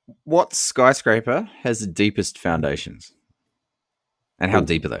right. What skyscraper has the deepest foundations? And how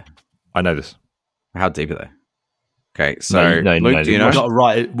deep are they? I know this. How deep are they? Okay, so Luke, do you know?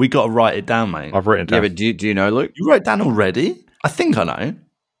 We got to write it down, mate. I've written it down. Yeah, but do you know, Luke? You wrote it down already? I think I know.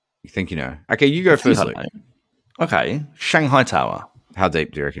 You think you know? Okay, you go first, Luke. Okay, Shanghai Tower. How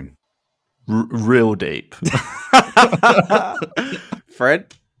deep do you reckon? Real deep.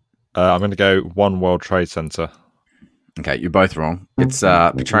 Fred? I'm going to go One World Trade Center. Okay, you're both wrong. It's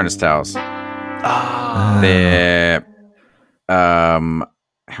Petronas Towers. They're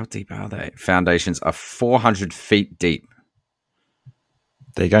how deep are they? Foundations are 400 feet deep.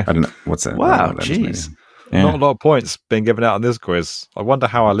 There you go. I don't know what's that. Wow, jeez. Yeah. Not a lot of points being given out on this quiz. I wonder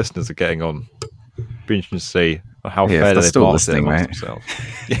how our listeners are getting on. Be interesting to see how fair they're still listening, mate. Themselves.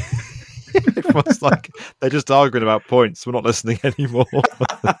 Everyone's like, they're just arguing about points. We're not listening anymore.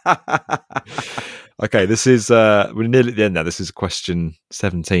 Okay, this is we're nearly at the end now. This is question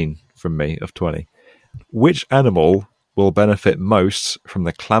 17 from me of 20. Which animal will benefit most from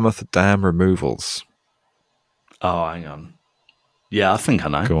the Klamath Dam removals? Oh, hang on. Yeah, I think I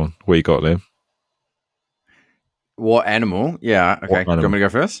know. Go on. What you got, Liam? What animal? Yeah, okay. Do you want me to go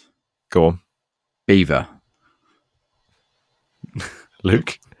first? Go on. Beaver.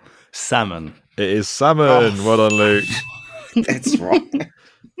 Luke? Salmon. It is salmon. Oh. Well done, Luke. That's wrong.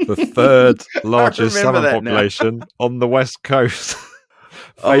 The third largest salmon population on the West Coast.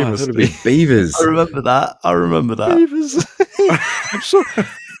 Famously. Beavers. I remember that. Beavers.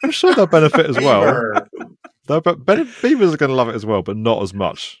 I'm sure they'll benefit as well. Beavers are going to love it as well, but not as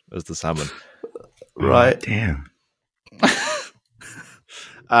much as the salmon. Right. Damn.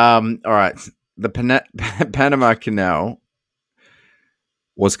 All right. The Panama Canal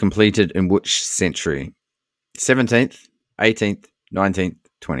was completed in which century? 17th, 18th, 19th,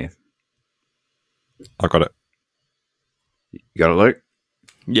 20th? I got it. You got it, Luke?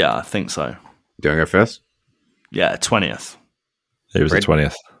 Yeah, I think so. Do you want to go first? Yeah, 20th. It was the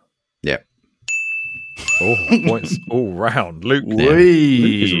 20th. Yeah. Oh, points all round. Luke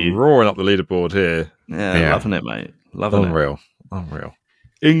Wee. is roaring up the leaderboard here. Yeah, loving it, mate. Loving Unreal.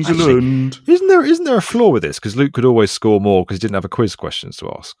 England. Actually, isn't there a flaw with this? Because Luke could always score more because he didn't have a quiz questions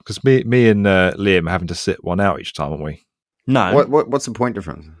to ask. Because me and Liam are having to sit one out each time, aren't we? No. What's the point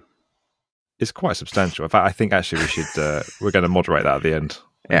difference? It's quite substantial. In fact, I think actually we should we're going to moderate that at the end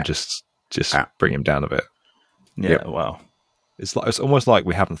and just bring him down a bit. Yeah, well, it's almost like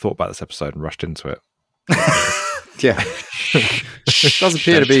we haven't thought about this episode and rushed into it. Yeah, does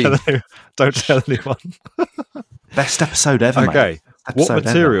appear to be. Don't tell anyone. Best episode ever. Okay, mate. What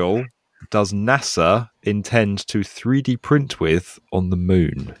material does NASA intend to 3D print with on the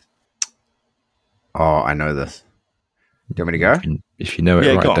moon? Oh, I know this. Do you want me to go? If you know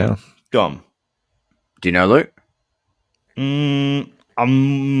it, write it down. Go on. Do you know, Luke?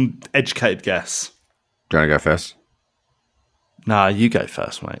 Educated guess. Do you want to go first? Nah, you go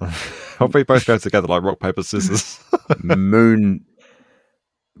first, mate. I'll be both go together like rock, paper, scissors. Moon.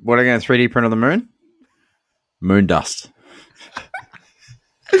 What are they going to 3D print on the moon? Moon dust.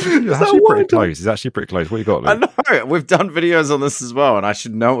 It's actually pretty close. It's actually pretty close. What you got, Luke? I know. We've done videos on this as well, and I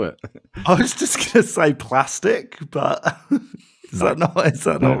should know it. I was just going to say plastic, but is that not right? Is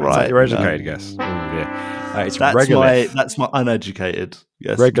that your educated guess? Oh, yeah. It's regolith. That's my uneducated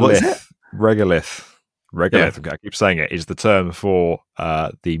guess. Regolith. Regolith, I keep saying it, is the term for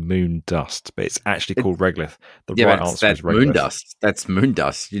the moon dust, but it's actually called regolith. The right answer is regolith. Moon dust. That's moon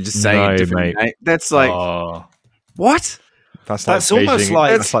dust. You're just saying it different. Mate. That's like what? That's almost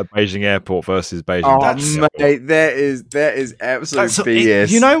like that's like Beijing Airport versus Beijing. Mate, that is absolute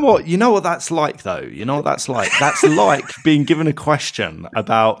BS. You know what that's like, though. You know what that's like. That's like being given a question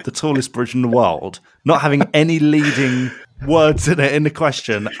about the tallest bridge in the world, not having any leading words in it in the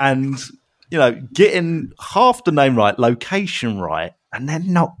question, and getting half the name right, location right, and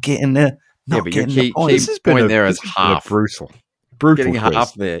then not getting the. Yeah, but your key point there is half. Brutal getting quiz.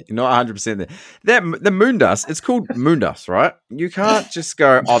 Half there. You're not 100% there. The moon dust, it's called moon dust, right? You can't just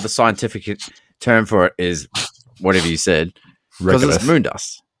go, the scientific term for it is whatever you said. Because it's moon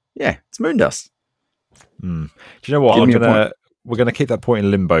dust. Yeah, it's moon dust. Do you know what? We're going to keep that point in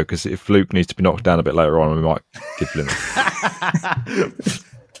limbo because if Luke needs to be knocked down a bit later on, we might give limbo.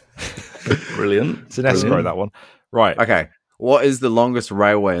 Brilliant. It's an escrow, that one. Right. Okay. What is the longest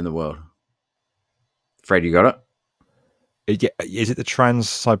railway in the world? Fred, you got it? Is it the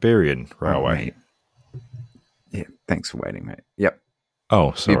Trans-Siberian Railway? Yeah, thanks for waiting, mate. Yep.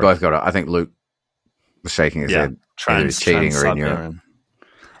 Oh, sorry. We both got it. I think Luke was shaking his head. Cheating or ignorant.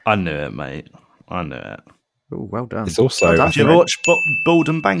 I knew it, mate. I knew it. Oh, well done. It's also. Do you ever watch Bald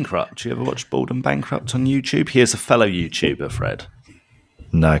and Bankrupt? Do you ever watch Bald and Bankrupt on YouTube? Here's a fellow YouTuber, Fred.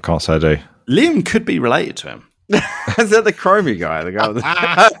 No, I can't say I do. Liam could be related to him. Is that the Chromie guy? The guy with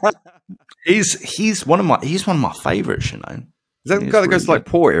the... He's one of my favourites, you know. Is that the guy that goes to like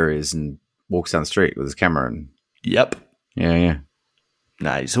poor areas and walks down the street with his camera? And yep. Yeah.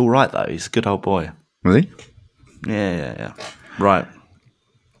 No, he's all right though. He's a good old boy. Was he? Yeah. Right.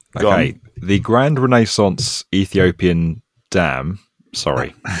 Okay. The Grand Renaissance Ethiopian Dam.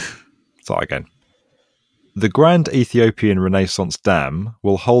 Sorry. Start again. The Grand Ethiopian Renaissance Dam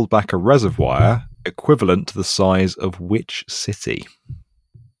will hold back a reservoir equivalent to the size of which city?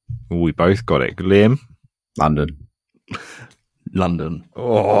 We both got it. Liam? London.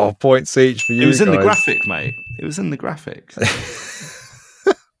 Oh, points each for you. It was guys. in the graphic, mate. It was in the graphic. It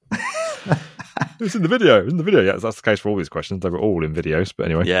was in the video. Yeah, that's the case for all these questions. They were all in videos, but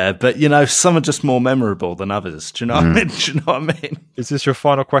anyway. Yeah, but some are just more memorable than others. Do you know what I mean? Do you know what I mean? Is this your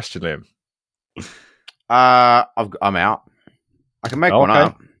final question, Liam? I'm out. I can make one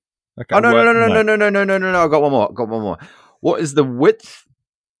up. Okay. Oh no! I got one more. What is the width,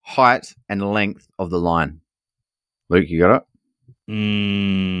 height, and length of the line? Luke, you got it? Do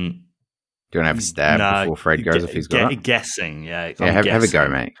you want to have a stab before Fred goes if he's got it? Guessing, yeah. Yeah, have a go,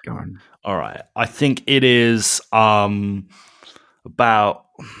 mate. Go on. All right. I think it is about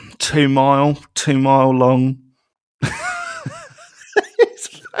 2 mile long.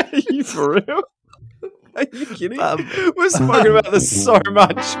 Are you for real? Are you kidding? We're spoken about this so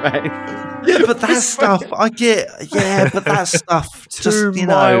much, mate. Yeah, but that stuff I get. Yeah, but that stuff 2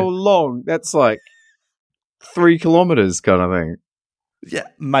 mile long. That's like 3 kilometers, kind of thing. Yeah,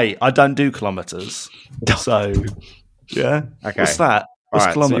 mate. I don't do kilometers, so yeah. Okay, what's that? What's all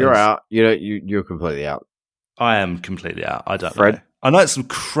right, kilometers? So you're out. You're completely out. I am completely out. I don't Fred? know. I know it's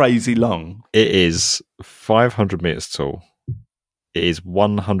crazy long. It is 500 meters tall. It is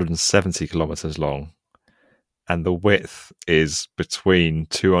 170 kilometers long. and the width is between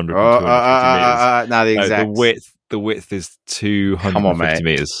 200 and 250 meters. No, the exact. The width is 250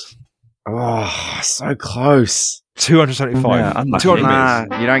 meters. Oh, so close. 275. Yeah, 200 meters.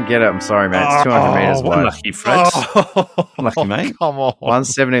 You don't get it. I'm sorry, man. It's 200 meters wide. Lucky, Fred. Lucky, mate. Come on.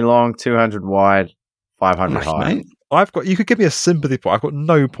 170 long, 200 wide, 500 high. Mate. You could give me a sympathy point. I've got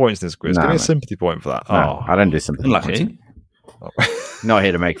no points in this quiz. Give me a sympathy point for that. No, I don't do sympathy Lucky. points. Not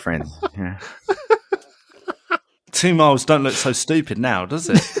here to make friends. Yeah. 2 miles don't look so stupid now, does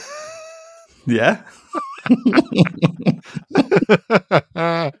it? Yeah.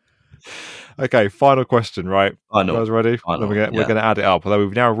 Okay, final question, right? I know. You guys ready? We're going to add it up. Although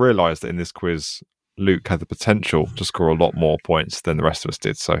we've now realised that in this quiz, Luke had the potential to score a lot more points than the rest of us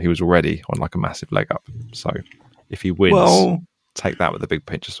did. So he was already on like a massive leg up. So if he wins, take that with a big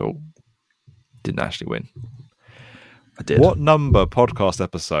pinch of salt. Didn't actually win. I did. What number podcast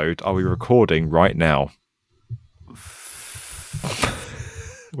episode are we recording right now?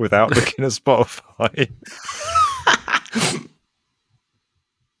 Without looking at Spotify.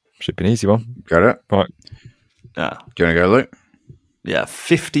 Should be an easy one. Got it? Right. Yeah. Do you want to go, Luke? Yeah,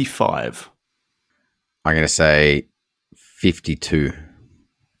 55. I'm going to say 52.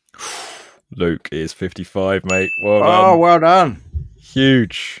 Luke is 55, mate. Well done. Well done.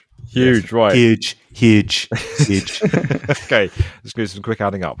 Huge. Yes. Right. Huge. Okay, let's do some quick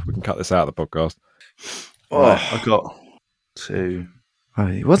adding up. We can cut this out of the podcast. Right, I got 2.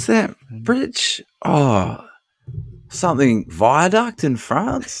 What's that bridge? Something viaduct in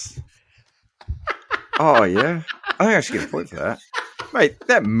France? Oh, yeah. I think I should get a point for that. Mate,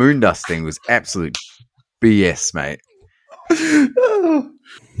 that moon dust thing was absolute BS, mate.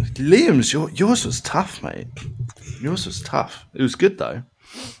 Liam's, yours was tough, mate. Yours was tough. It was good, though.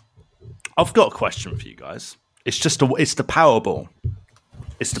 I've got a question for you guys. It's the Powerball.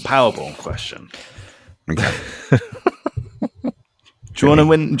 It's the Powerball question. Okay. Do you want to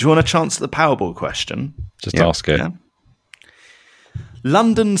win? Do you want a chance at the Powerball question? Just ask it. Yeah.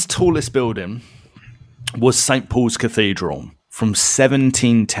 London's tallest building was St. Paul's Cathedral from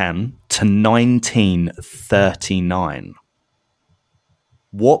 1710 to 1939.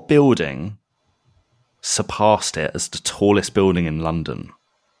 What building surpassed it as the tallest building in London?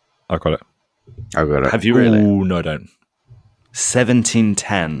 I got it. Have you really? Oh, no, I don't.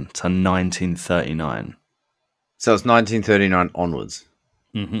 1710 to 1939. So it's 1939 onwards.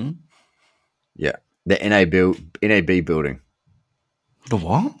 Mm-hmm. Yeah. The NAB building. The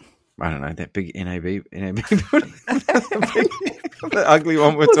what? I don't know. That big NAB building. The ugly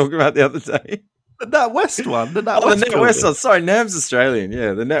one we were talking about the other day. The NatWest one. The NatWest one. Sorry, NAB's Australian.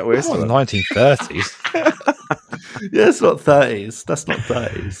 Yeah, the NatWest one. 1930s. Yeah, it's not 30s. That's not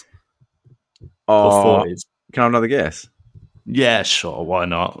 30s. Or 40s. Can I have another guess? Yeah, sure. Why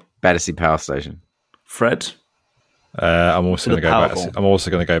not? Battersea Power Station. Fred? I'm also going to go Battersea. I'm also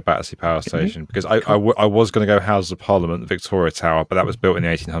going to go Battersea Power Station because I was going to go Houses of Parliament, Victoria Tower, but that was built in the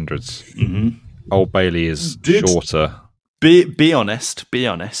 1800s. Mm-hmm. Old Bailey is shorter. Be honest.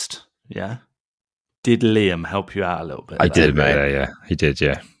 Yeah. Did Liam help you out a little bit? I did, mate. Yeah, he did.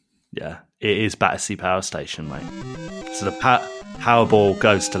 Yeah. Yeah. It is Battersea Power Station, mate. So the Powerball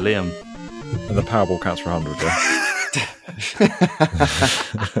goes to Liam, and the Powerball counts for 100.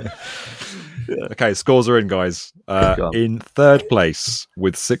 Yeah. Okay, scores are in, guys. In third place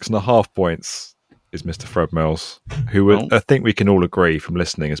with 6.5 points is Mr. Fred Mills, who I think we can all agree from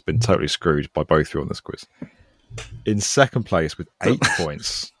listening has been totally screwed by both of you on this quiz. In second place with 8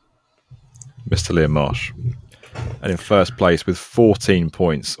 points, Mr. Liam Marsh. And in first place with 14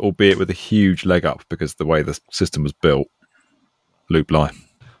 points, albeit with a huge leg up because of the way the system was built, Luke Bly.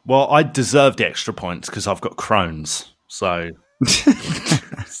 Well, I deserve the extra points because I've got Crohn's. So...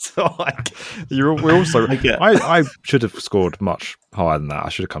 I should have scored much higher than that. I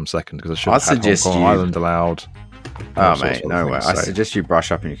should have come second because I should have had Hong Kong Island allowed. Oh, mate, no way. I suggest you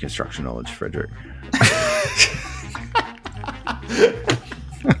brush up on your construction knowledge, Frederick.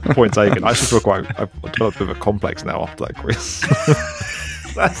 Point taken. I feel I've developed a bit of a complex now after that quiz.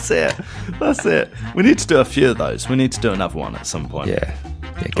 That's it. We need to do a few of those. We need to do another one at some point. Yeah,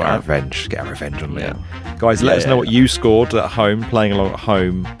 get our revenge. Get our revenge on Liam. Guys, let us know what you scored at home, playing along at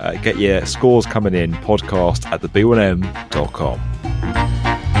home. Get your scores coming in, podcast at theb1m.com.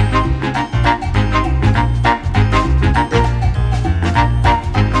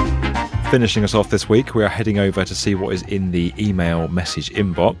 Finishing us off this week, we are heading over to see what is in the email message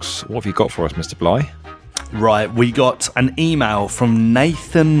inbox. What have you got for us, Mr. Bly? Right, we got an email from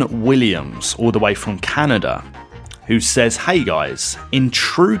Nathan Williams, all the way from Canada, who says, "Hey guys, in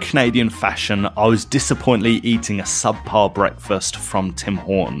true Canadian fashion, I was disappointingly eating a subpar breakfast from Tim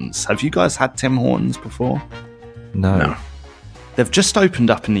Hortons." Have you guys had Tim Hortons before? No. They've just opened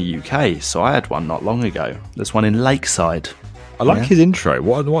up in the UK, so I had one not long ago. There's one in Lakeside. I like his intro.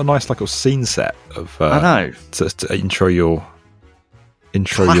 What a nice like little scene set of. I know. To intro your.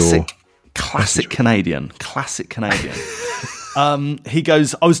 Classic Canadian. He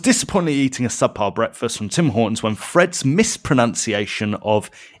goes, I was disappointed eating a subpar breakfast from Tim Hortons when Fred's mispronunciation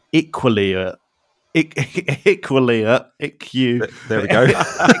of Equalia. There we go.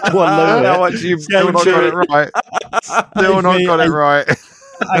 Still not got it right.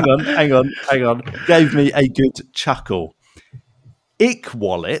 Hang on. Gave me a good chuckle. Ick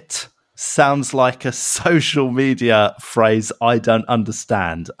wallet sounds like a social media phrase I don't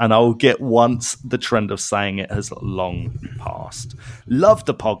understand, and I will get once the trend of saying it has long passed. Love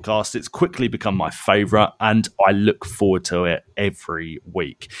the podcast. It's quickly become my favourite, and I look forward to it every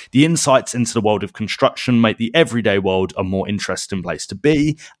week. The insights into the world of construction make the everyday world a more interesting place to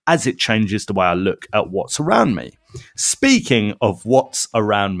be, as it changes the way I look at what's around me. Speaking of what's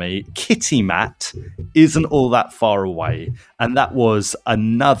around me, Kitty Mat isn't all that far away, and that was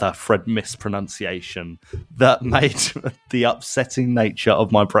another Fred mispronunciation that made the upsetting nature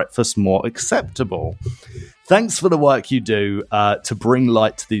of my breakfast more acceptable. Thanks for the work you do to bring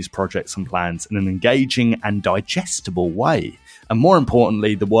light to these projects and plans in an engaging and digestible way. And more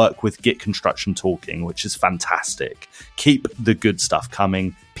importantly, the work with Git Construction Talking, which is fantastic. Keep the good stuff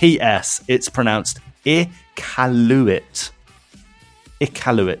coming. P.S. It's pronounced Iqaluit.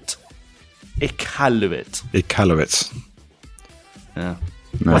 Yeah.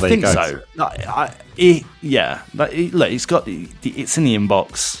 No, I think so. Look, he's got it's in the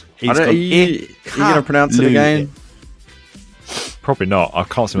inbox. Are you going to pronounce it again? Probably not. I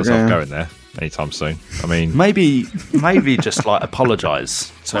can't see myself going there anytime soon. I mean, maybe just like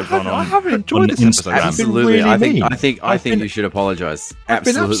apologise to everyone. I haven't enjoyed this episode. Absolutely, really I think you should apologise.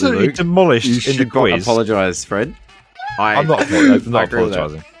 Absolutely, Luke. Demolished you in the quiz. Apologise, Fred. I'm not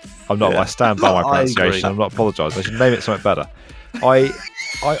apologising. I'm not. I stand by my I pronunciation. I'm not apologising. I should name it something better.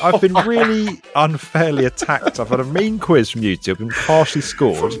 I've been really unfairly attacked. I've had a mean quiz from YouTube and partially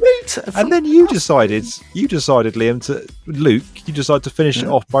scored. And then you decided, Liam, Luke, you decided to finish it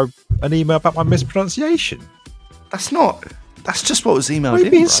off by an email about my mispronunciation. That's just what was emailed in. Why are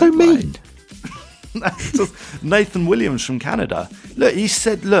you being so mean? Nathan Williams from Canada. He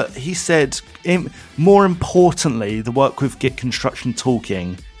said, more importantly, the work with Git Construction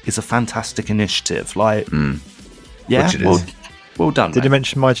Talking is a fantastic initiative. Which it is. Well done. Did you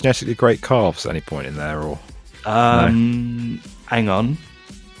mention my genetically great calves at any point in there, or no? Hang on.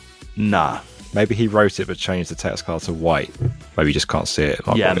 Nah. Maybe he wrote it but changed the text color to white. Maybe you just can't see it.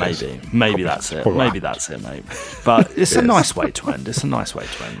 Maybe that's it. Maybe that's it, mate. But it's a nice way to end.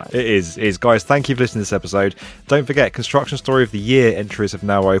 Mate. It is. Guys, thank you for listening to this episode. Don't forget, Construction Story of the Year entries have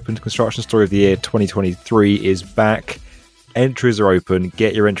now opened. Construction Story of the Year 2023 is back. Entries are open.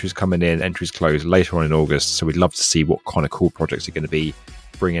 Get your entries coming in. Entries close later on in August. So we'd love to see what kind of cool projects you're going to be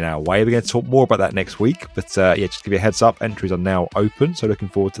bringing our way. We're going to talk more about that next week. But just give you a heads up. Entries are now open. So looking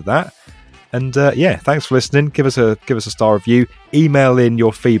forward to that. And thanks for listening. Give us a star review. Email in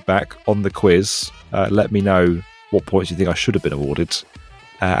your feedback on the quiz. Let me know what points you think I should have been awarded.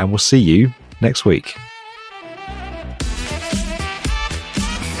 And we'll see you next week.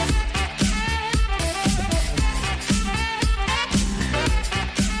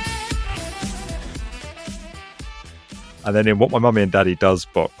 And then in What My Mummy and Daddy Does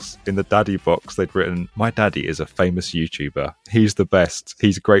box, in the daddy box, they'd written, my daddy is a famous YouTuber. He's the best.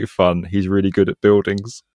 He's great fun. He's really good at buildings.